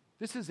photo.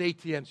 This is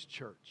ATN's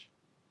church.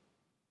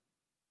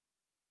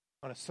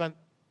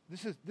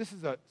 This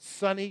is a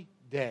sunny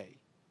day.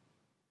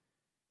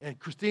 And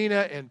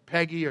Christina and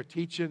Peggy are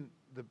teaching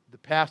the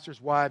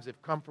pastors' wives.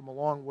 They've come from a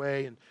long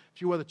way, and a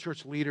few other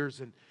church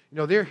leaders. And,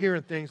 they're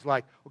hearing things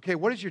like, okay,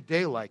 what is your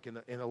day like? And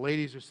the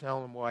ladies are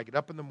telling them, well, I get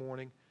up in the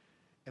morning,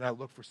 and I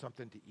look for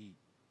something to eat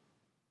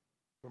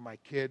for my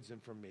kids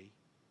and for me.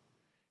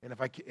 And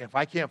if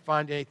I can't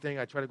find anything,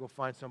 I try to go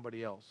find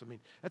somebody else. I mean,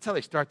 that's how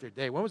they start their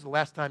day. When was the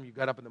last time you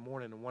got up in the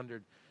morning and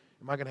wondered,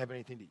 am I going to have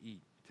anything to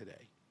eat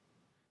today?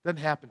 Doesn't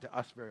happen to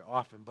us very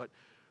often.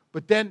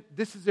 But then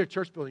this is their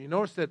church building. You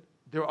notice that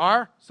there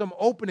are some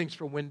openings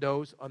for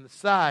windows on the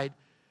side.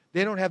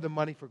 They don't have the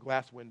money for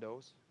glass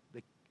windows.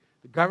 The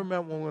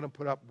government won't let them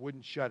put up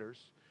wooden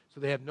shutters. So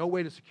they have no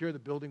way to secure the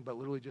building but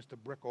literally just a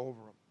brick over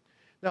them.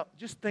 Now,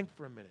 just think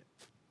for a minute.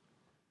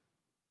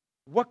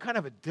 What kind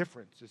of a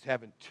difference is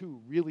having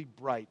 2 really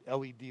bright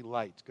LED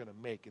lights going to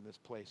make in this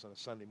place on a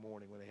Sunday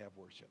morning when they have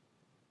worship?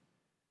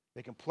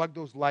 They can plug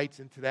those lights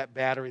into that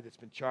battery that's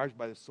been charged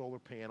by the solar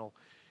panel.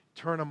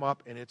 turn them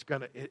up, and it's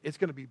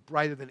gonna be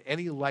brighter than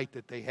any light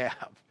that they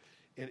have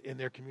in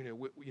their community.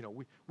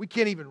 We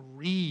can't even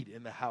read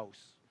in the house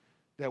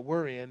that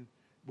we're in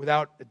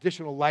without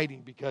additional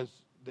lighting because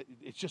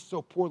it's just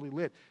so poorly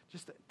lit.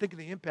 Just think of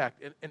the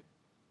impact.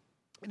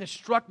 And it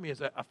struck me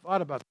as I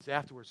thought about this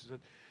afterwards, is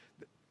that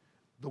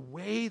the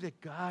way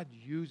that God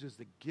uses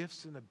the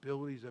gifts and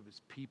abilities of his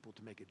people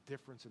to make a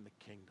difference in the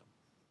kingdom.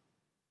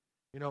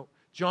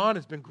 John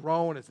has been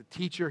growing as a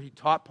teacher. He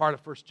taught part of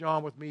 1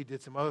 John with me,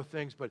 did some other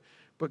things, but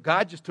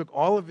God just took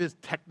all of his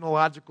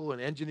technological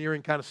and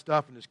engineering kind of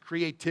stuff and his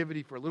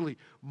creativity for literally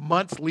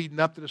months leading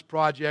up to this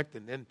project,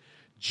 and then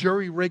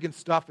jury rigging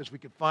stuff as we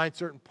could find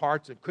certain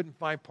parts and couldn't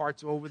find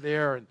parts over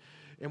there,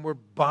 and we're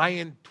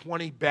buying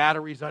 20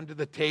 batteries under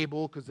the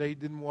table because they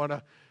didn't want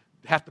to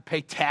have to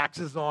pay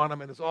taxes on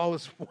them, and there's all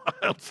this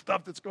wild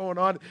stuff that's going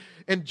on.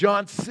 And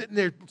John's sitting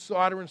there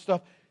soldering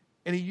stuff,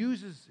 and he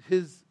uses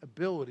his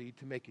ability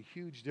to make a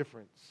huge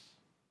difference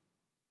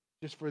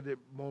just for the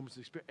moments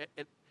of experience.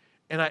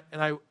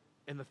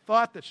 And the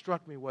thought that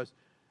struck me was,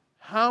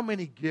 how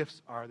many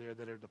gifts are there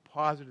that are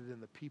deposited in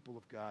the people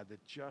of God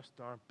that just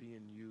aren't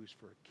being used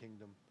for a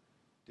kingdom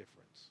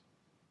difference?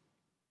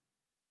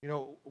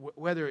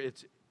 Whether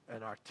it's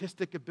an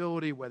artistic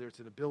ability, whether it's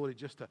an ability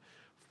just to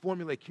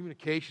formulate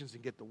communications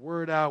and get the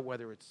word out,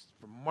 whether it's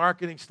for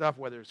marketing stuff,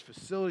 whether it's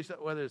facility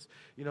stuff, whether it's,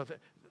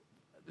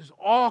 there's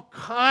all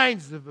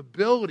kinds of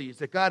abilities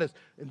that God has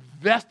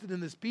invested in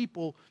this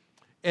people,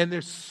 and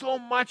there's so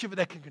much of it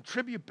that can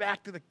contribute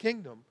back to the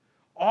kingdom.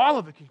 All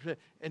of it can contribute,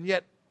 and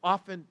yet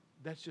often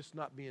that's just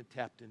not being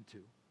tapped into.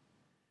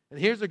 And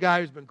here's a guy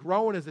who's been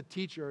growing as a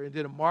teacher and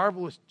did a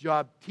marvelous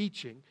job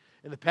teaching,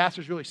 and the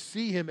pastors really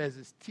see him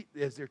as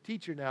their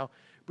teacher now.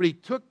 But he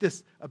took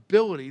this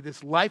ability,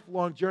 this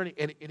lifelong journey,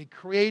 and he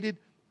created,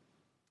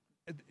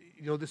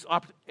 this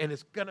opportunity, and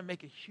it's going to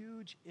make a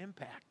huge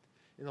impact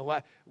in the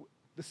life.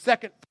 The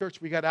second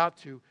church we got out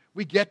to,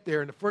 we get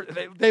there, and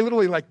they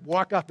literally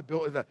walk out the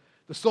building.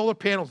 The solar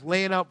panel's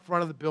laying out in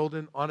front of the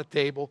building on a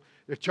table.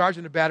 They're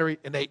charging the battery,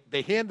 and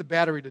they hand the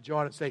battery to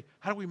John and say,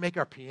 "How do we make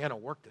our piano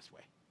work this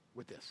way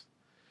with this?"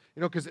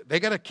 Because they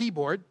got a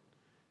keyboard,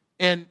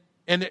 and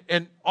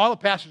all the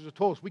pastors have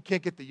told us, we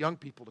can't get the young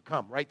people to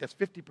come, right? That's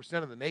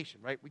 50% of the nation,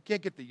 right? We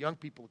can't get the young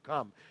people to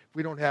come if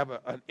we don't have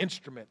an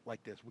instrument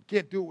like this. We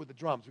can't do it with the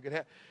drums. We can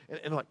have,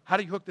 and how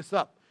do you hook this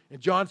up? And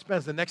John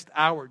spends the next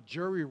hour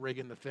jury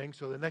rigging the thing,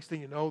 so the next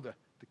thing you know, the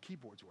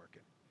keyboard's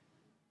working.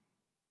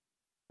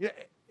 Yeah,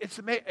 it's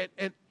amazing.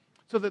 And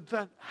so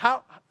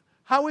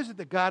how is it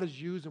that God is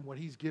using what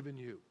he's given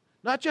you?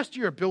 Not just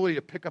your ability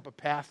to pick up a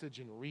passage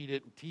and read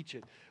it and teach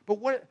it, but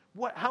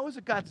how is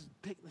it God's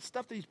taking the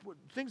stuff that he's put,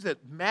 things that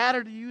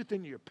matter to you,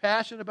 things you're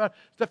passionate about,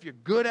 stuff you're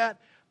good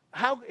at,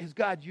 how is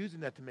God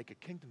using that to make a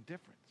kingdom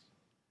difference?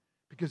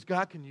 Because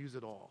God can use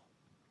it all.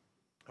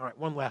 All right,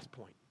 one last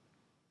point.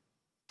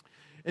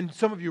 And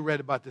some of you read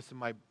about this in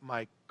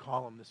my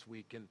column this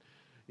week. And,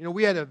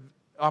 we had an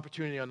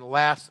opportunity on the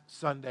last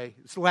Sunday,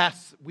 this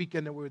last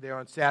weekend that we were there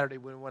on Saturday,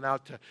 when we went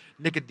out to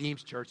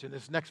Nicodeme's church. And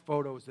this next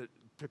photo is a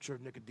picture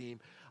of Nicodeme.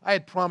 I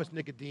had promised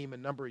Nicodeme a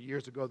number of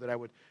years ago that I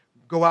would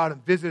go out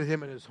and visit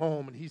him in his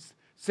home. And he's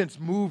since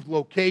moved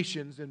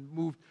locations and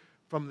moved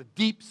from the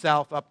deep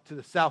south up to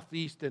the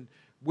southeast. And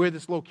where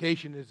this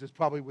location is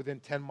probably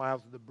within 10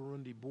 miles of the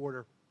Burundi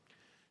border.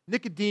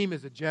 Nicodeme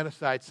is a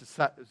genocide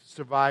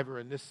survivor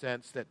in this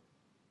sense that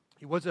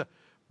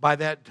by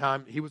that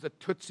time, he was a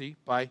Tutsi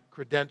by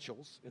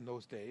credentials in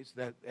those days,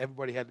 that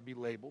everybody had to be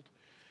labeled.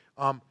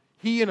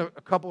 He and a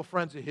couple of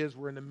friends of his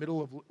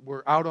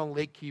were out on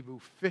Lake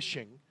Kivu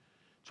fishing,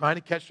 trying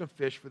to catch some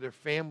fish for their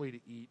family to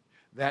eat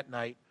that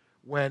night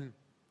and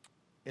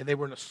they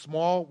were in a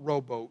small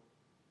rowboat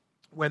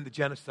when the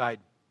genocide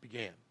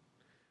began.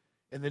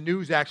 And the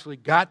news actually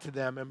got to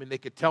them. I mean, they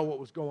could tell what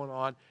was going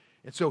on.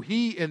 And so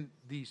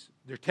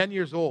they're 10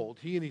 years old,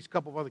 he and these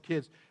couple of other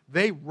kids,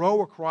 they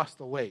row across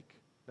the lake.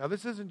 Now,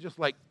 this isn't just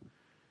like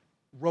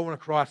rowing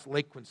across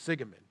Lake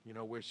Quinsigamon,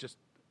 where it's just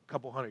a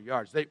couple hundred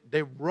yards.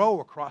 They row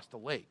across the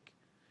lake,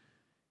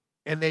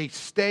 and they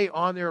stay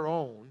on their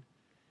own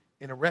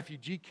in a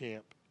refugee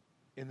camp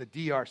in the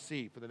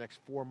DRC for the next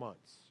 4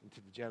 months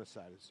until the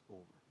genocide is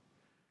over.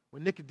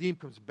 When Nicodeme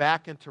comes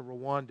back into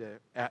Rwanda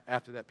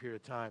after that period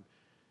of time,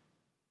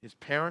 his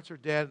parents are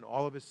dead, and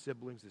all of his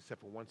siblings,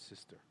 except for one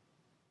sister,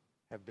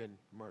 have been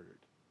murdered,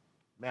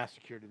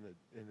 massacred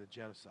in the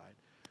genocide.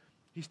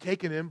 He's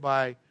taken in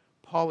by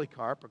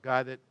Polycarp, a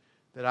guy that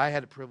I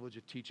had the privilege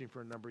of teaching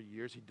for a number of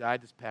years. He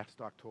died this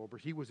past October.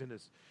 He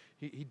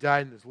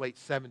died in his late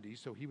 70s,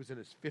 so he was in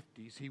his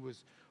 50s. He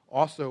was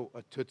also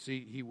a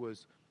Tutsi. He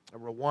was a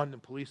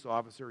Rwandan police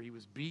officer. He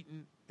was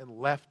beaten and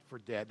left for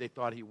dead. They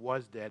thought he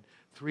was dead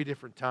 3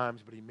 different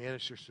times, but he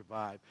managed to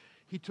survive.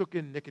 He took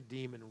in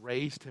Nicodeme and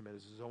raised him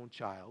as his own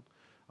child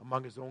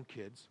among his own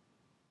kids.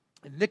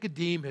 And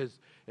Nicodeme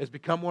has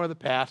become one of the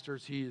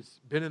pastors. He's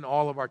been in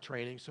all of our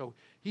training. So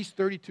he's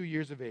 32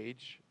 years of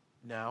age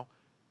now,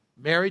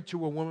 married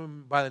to a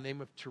woman by the name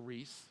of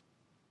Therese.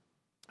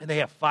 And they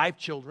have 5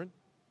 children.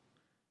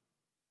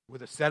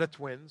 with a set of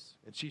twins,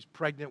 and she's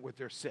pregnant with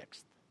their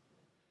sixth.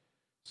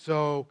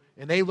 So,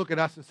 and they look at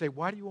us and say,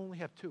 why do you only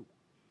have two?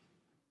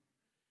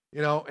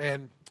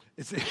 And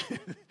it's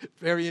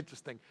very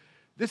interesting.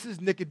 This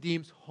is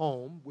Nicodeme's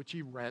home, which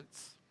he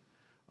rents.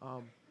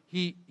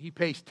 He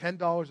pays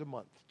 $10 a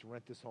month to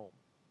rent this home.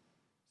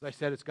 As I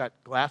said, it's got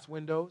glass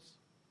windows.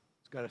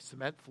 It's got a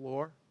cement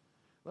floor.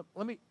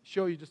 Let me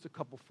show you just a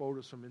couple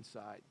photos from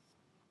inside.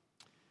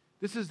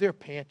 This is their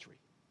pantry.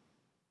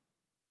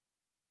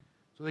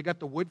 So they got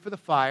the wood for the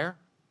fire,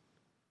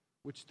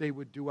 which they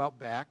would do out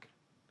back.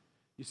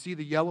 You see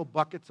the yellow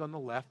buckets on the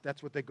left.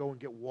 That's what they go and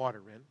get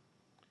water in.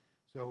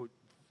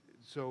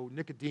 So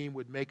Nicodemus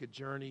would make a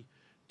journey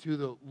to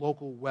the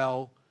local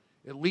well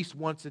at least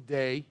once a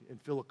day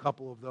and fill a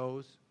couple of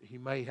those. He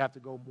may have to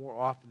go more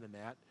often than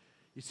that.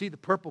 You see the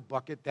purple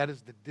bucket, that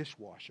is the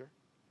dishwasher.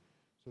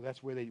 So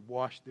that's where they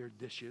wash their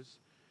dishes.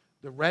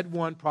 The red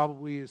one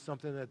probably is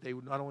something that they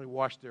would not only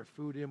wash their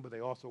food in, but they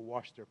also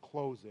wash their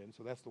clothes in.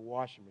 So that's the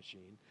washing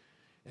machine.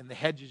 And the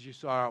hedges you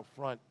saw out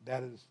front,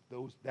 that's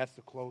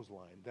the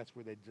clothesline. That's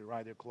where they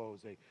dry their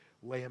clothes. They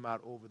lay them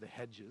out over the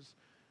hedges.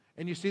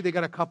 And you see they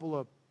got a couple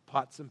of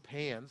pots and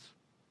pans.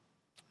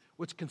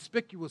 What's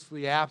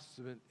conspicuously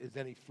absent is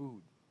any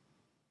food,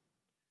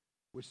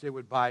 which they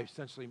would buy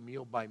essentially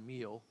meal by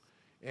meal.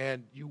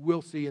 And you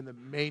will see in the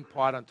main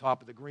pot on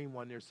top of the green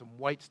one, there's some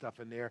white stuff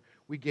in there.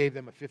 We gave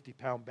them a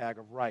 50-pound bag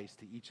of rice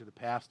to each of the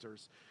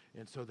pastors.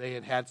 And so they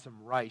had had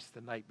some rice the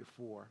night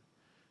before.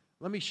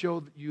 Let me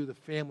show you the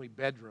family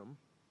bedroom.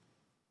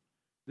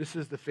 This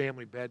is the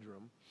family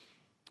bedroom.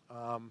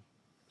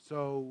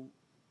 So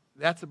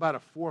that's about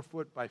a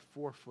 4-foot by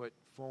 4-foot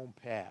foam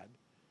pad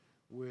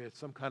with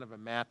some kind of a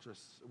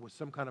mattress, with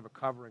some kind of a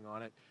covering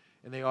on it.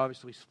 And they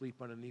obviously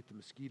sleep underneath the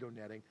mosquito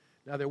netting.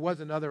 Now, there was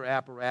another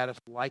apparatus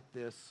like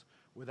this,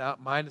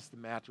 minus the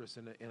mattress,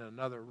 in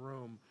another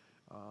room.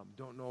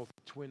 Don't know if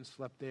the twins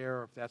slept there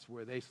or if that's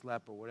where they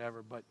slept or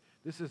whatever, but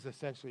this is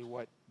essentially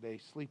what they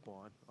sleep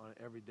on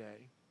every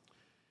day.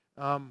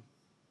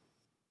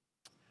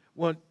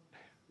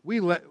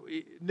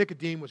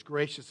 Nicodemus was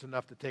gracious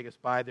enough to take us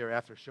by there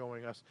after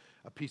showing us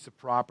a piece of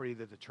property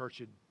that the church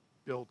had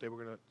built. They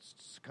were going to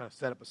kind of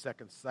set up a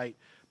second site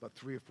about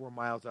 3 or 4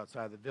 miles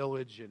outside of the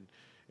village, and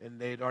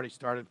they had already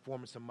started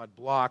forming some mud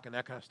block and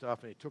that kind of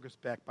stuff, and he took us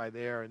back by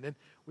there. And then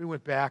we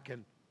went back,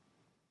 and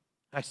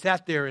I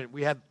sat there, and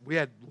we had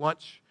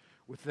lunch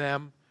with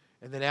them,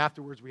 and then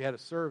afterwards we had a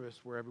service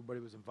where everybody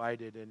was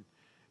invited, and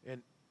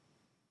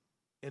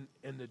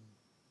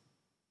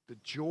the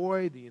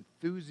joy, the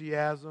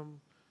enthusiasm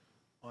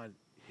on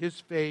his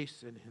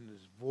face and in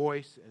his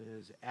voice and in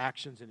his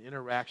actions and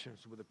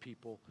interactions with the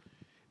people,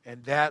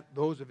 and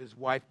those of his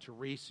wife,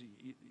 Teresa,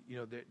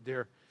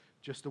 they're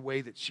just the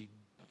way that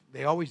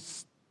they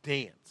always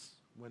dance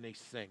when they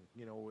sing.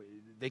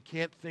 They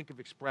can't think of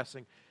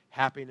expressing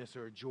happiness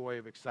or joy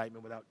of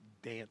excitement without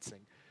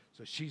dancing.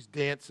 So she's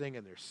dancing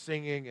and they're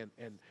singing,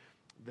 and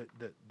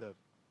the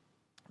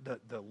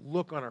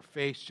look on her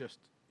face just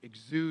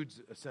exudes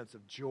a sense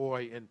of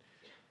joy.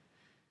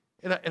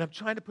 And I'm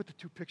trying to put the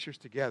two pictures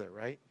together,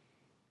 right?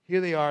 Here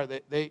they are.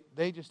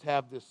 They just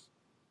have this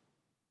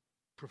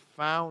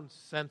profound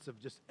sense of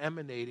just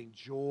emanating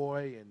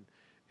joy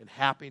and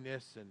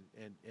happiness and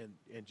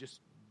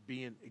just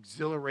being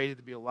exhilarated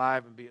to be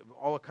alive and be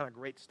all the kind of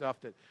great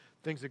stuff, that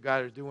things that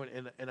God is doing.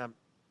 And I'm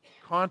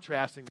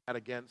contrasting that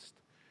against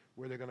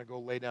where they're going to go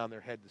lay down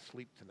their head to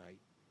sleep tonight,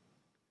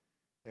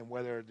 and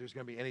whether there's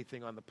going to be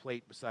anything on the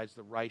plate besides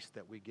the rice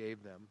that we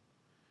gave them.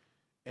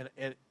 And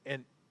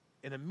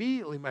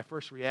immediately my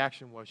first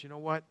reaction was, you know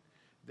what?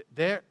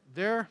 They're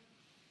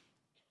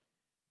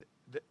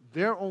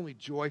only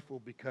joyful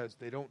because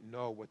they don't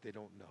know what they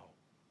don't know.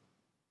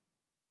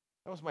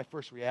 That was my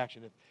first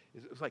reaction.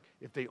 It was like,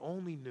 if they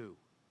only knew.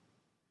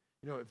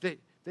 If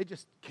they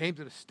just came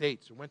to the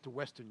States or went to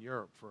Western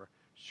Europe for a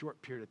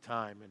short period of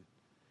time and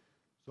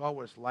saw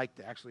what it's like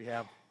to actually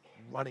have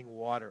running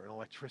water and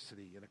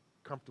electricity and a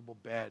comfortable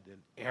bed and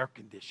air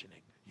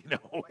conditioning,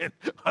 and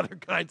other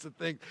kinds of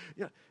things.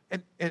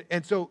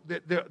 And so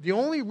the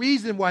only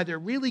reason why they're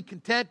really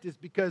content is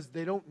because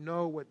they don't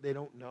know what they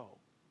don't know.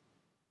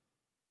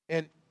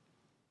 And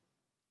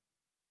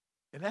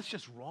that's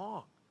just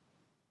wrong.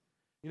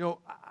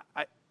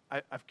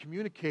 I've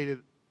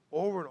communicated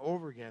over and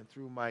over again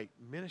through my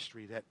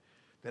ministry that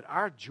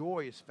our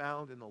joy is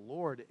found in the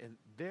Lord, and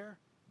their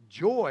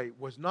joy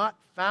was not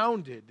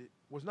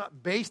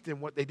based in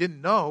what they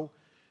didn't know.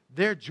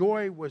 Their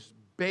joy was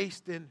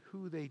based in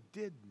who they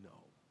did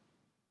know.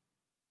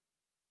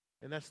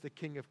 And that's the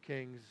King of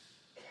Kings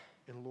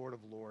and Lord of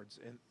Lords.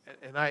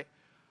 And I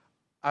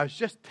was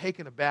just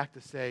taken aback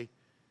to say,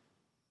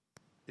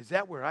 is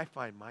that where I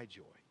find my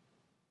joy?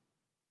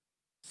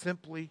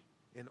 Simply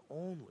and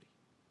only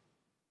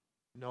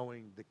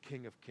knowing the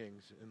King of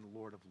Kings and the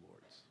Lord of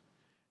Lords.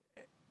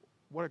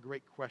 What a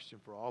great question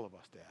for all of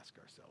us to ask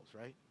ourselves,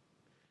 right?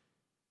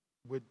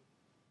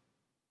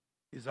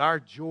 Is our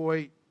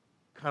joy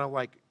kind of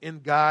like in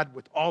God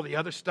with all the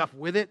other stuff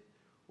with it?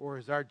 Or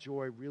is our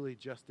joy really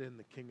just in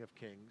the King of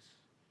Kings,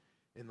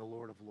 in the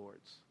Lord of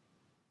Lords?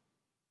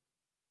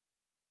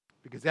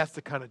 because that's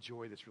the kind of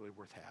joy that's really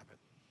worth having.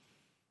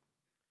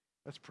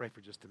 Let's pray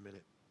for just a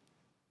minute.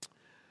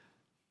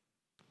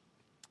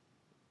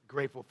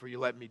 Grateful for you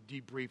letting me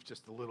debrief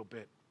just a little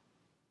bit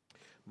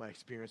my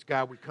experience.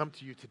 God, we come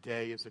to you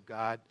today as a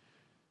God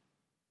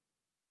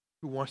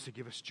who wants to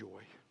give us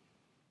joy.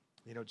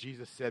 You know,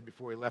 Jesus said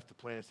before he left the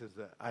planet, says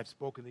that I've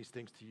spoken these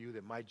things to you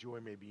that my joy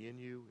may be in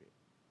you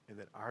and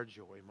that our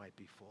joy might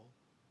be full.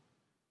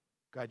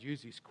 God,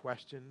 use these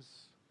questions,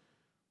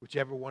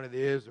 whichever one it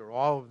is or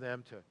all of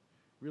them, to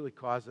really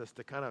cause us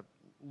to kind of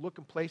look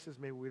in places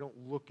maybe we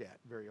don't look at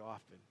very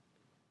often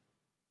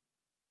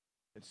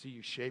and see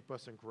you shape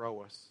us and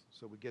grow us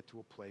so we get to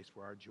a place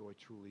where our joy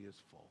truly is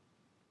full.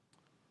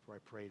 For I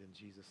pray it in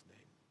Jesus'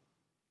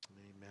 name.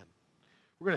 Amen.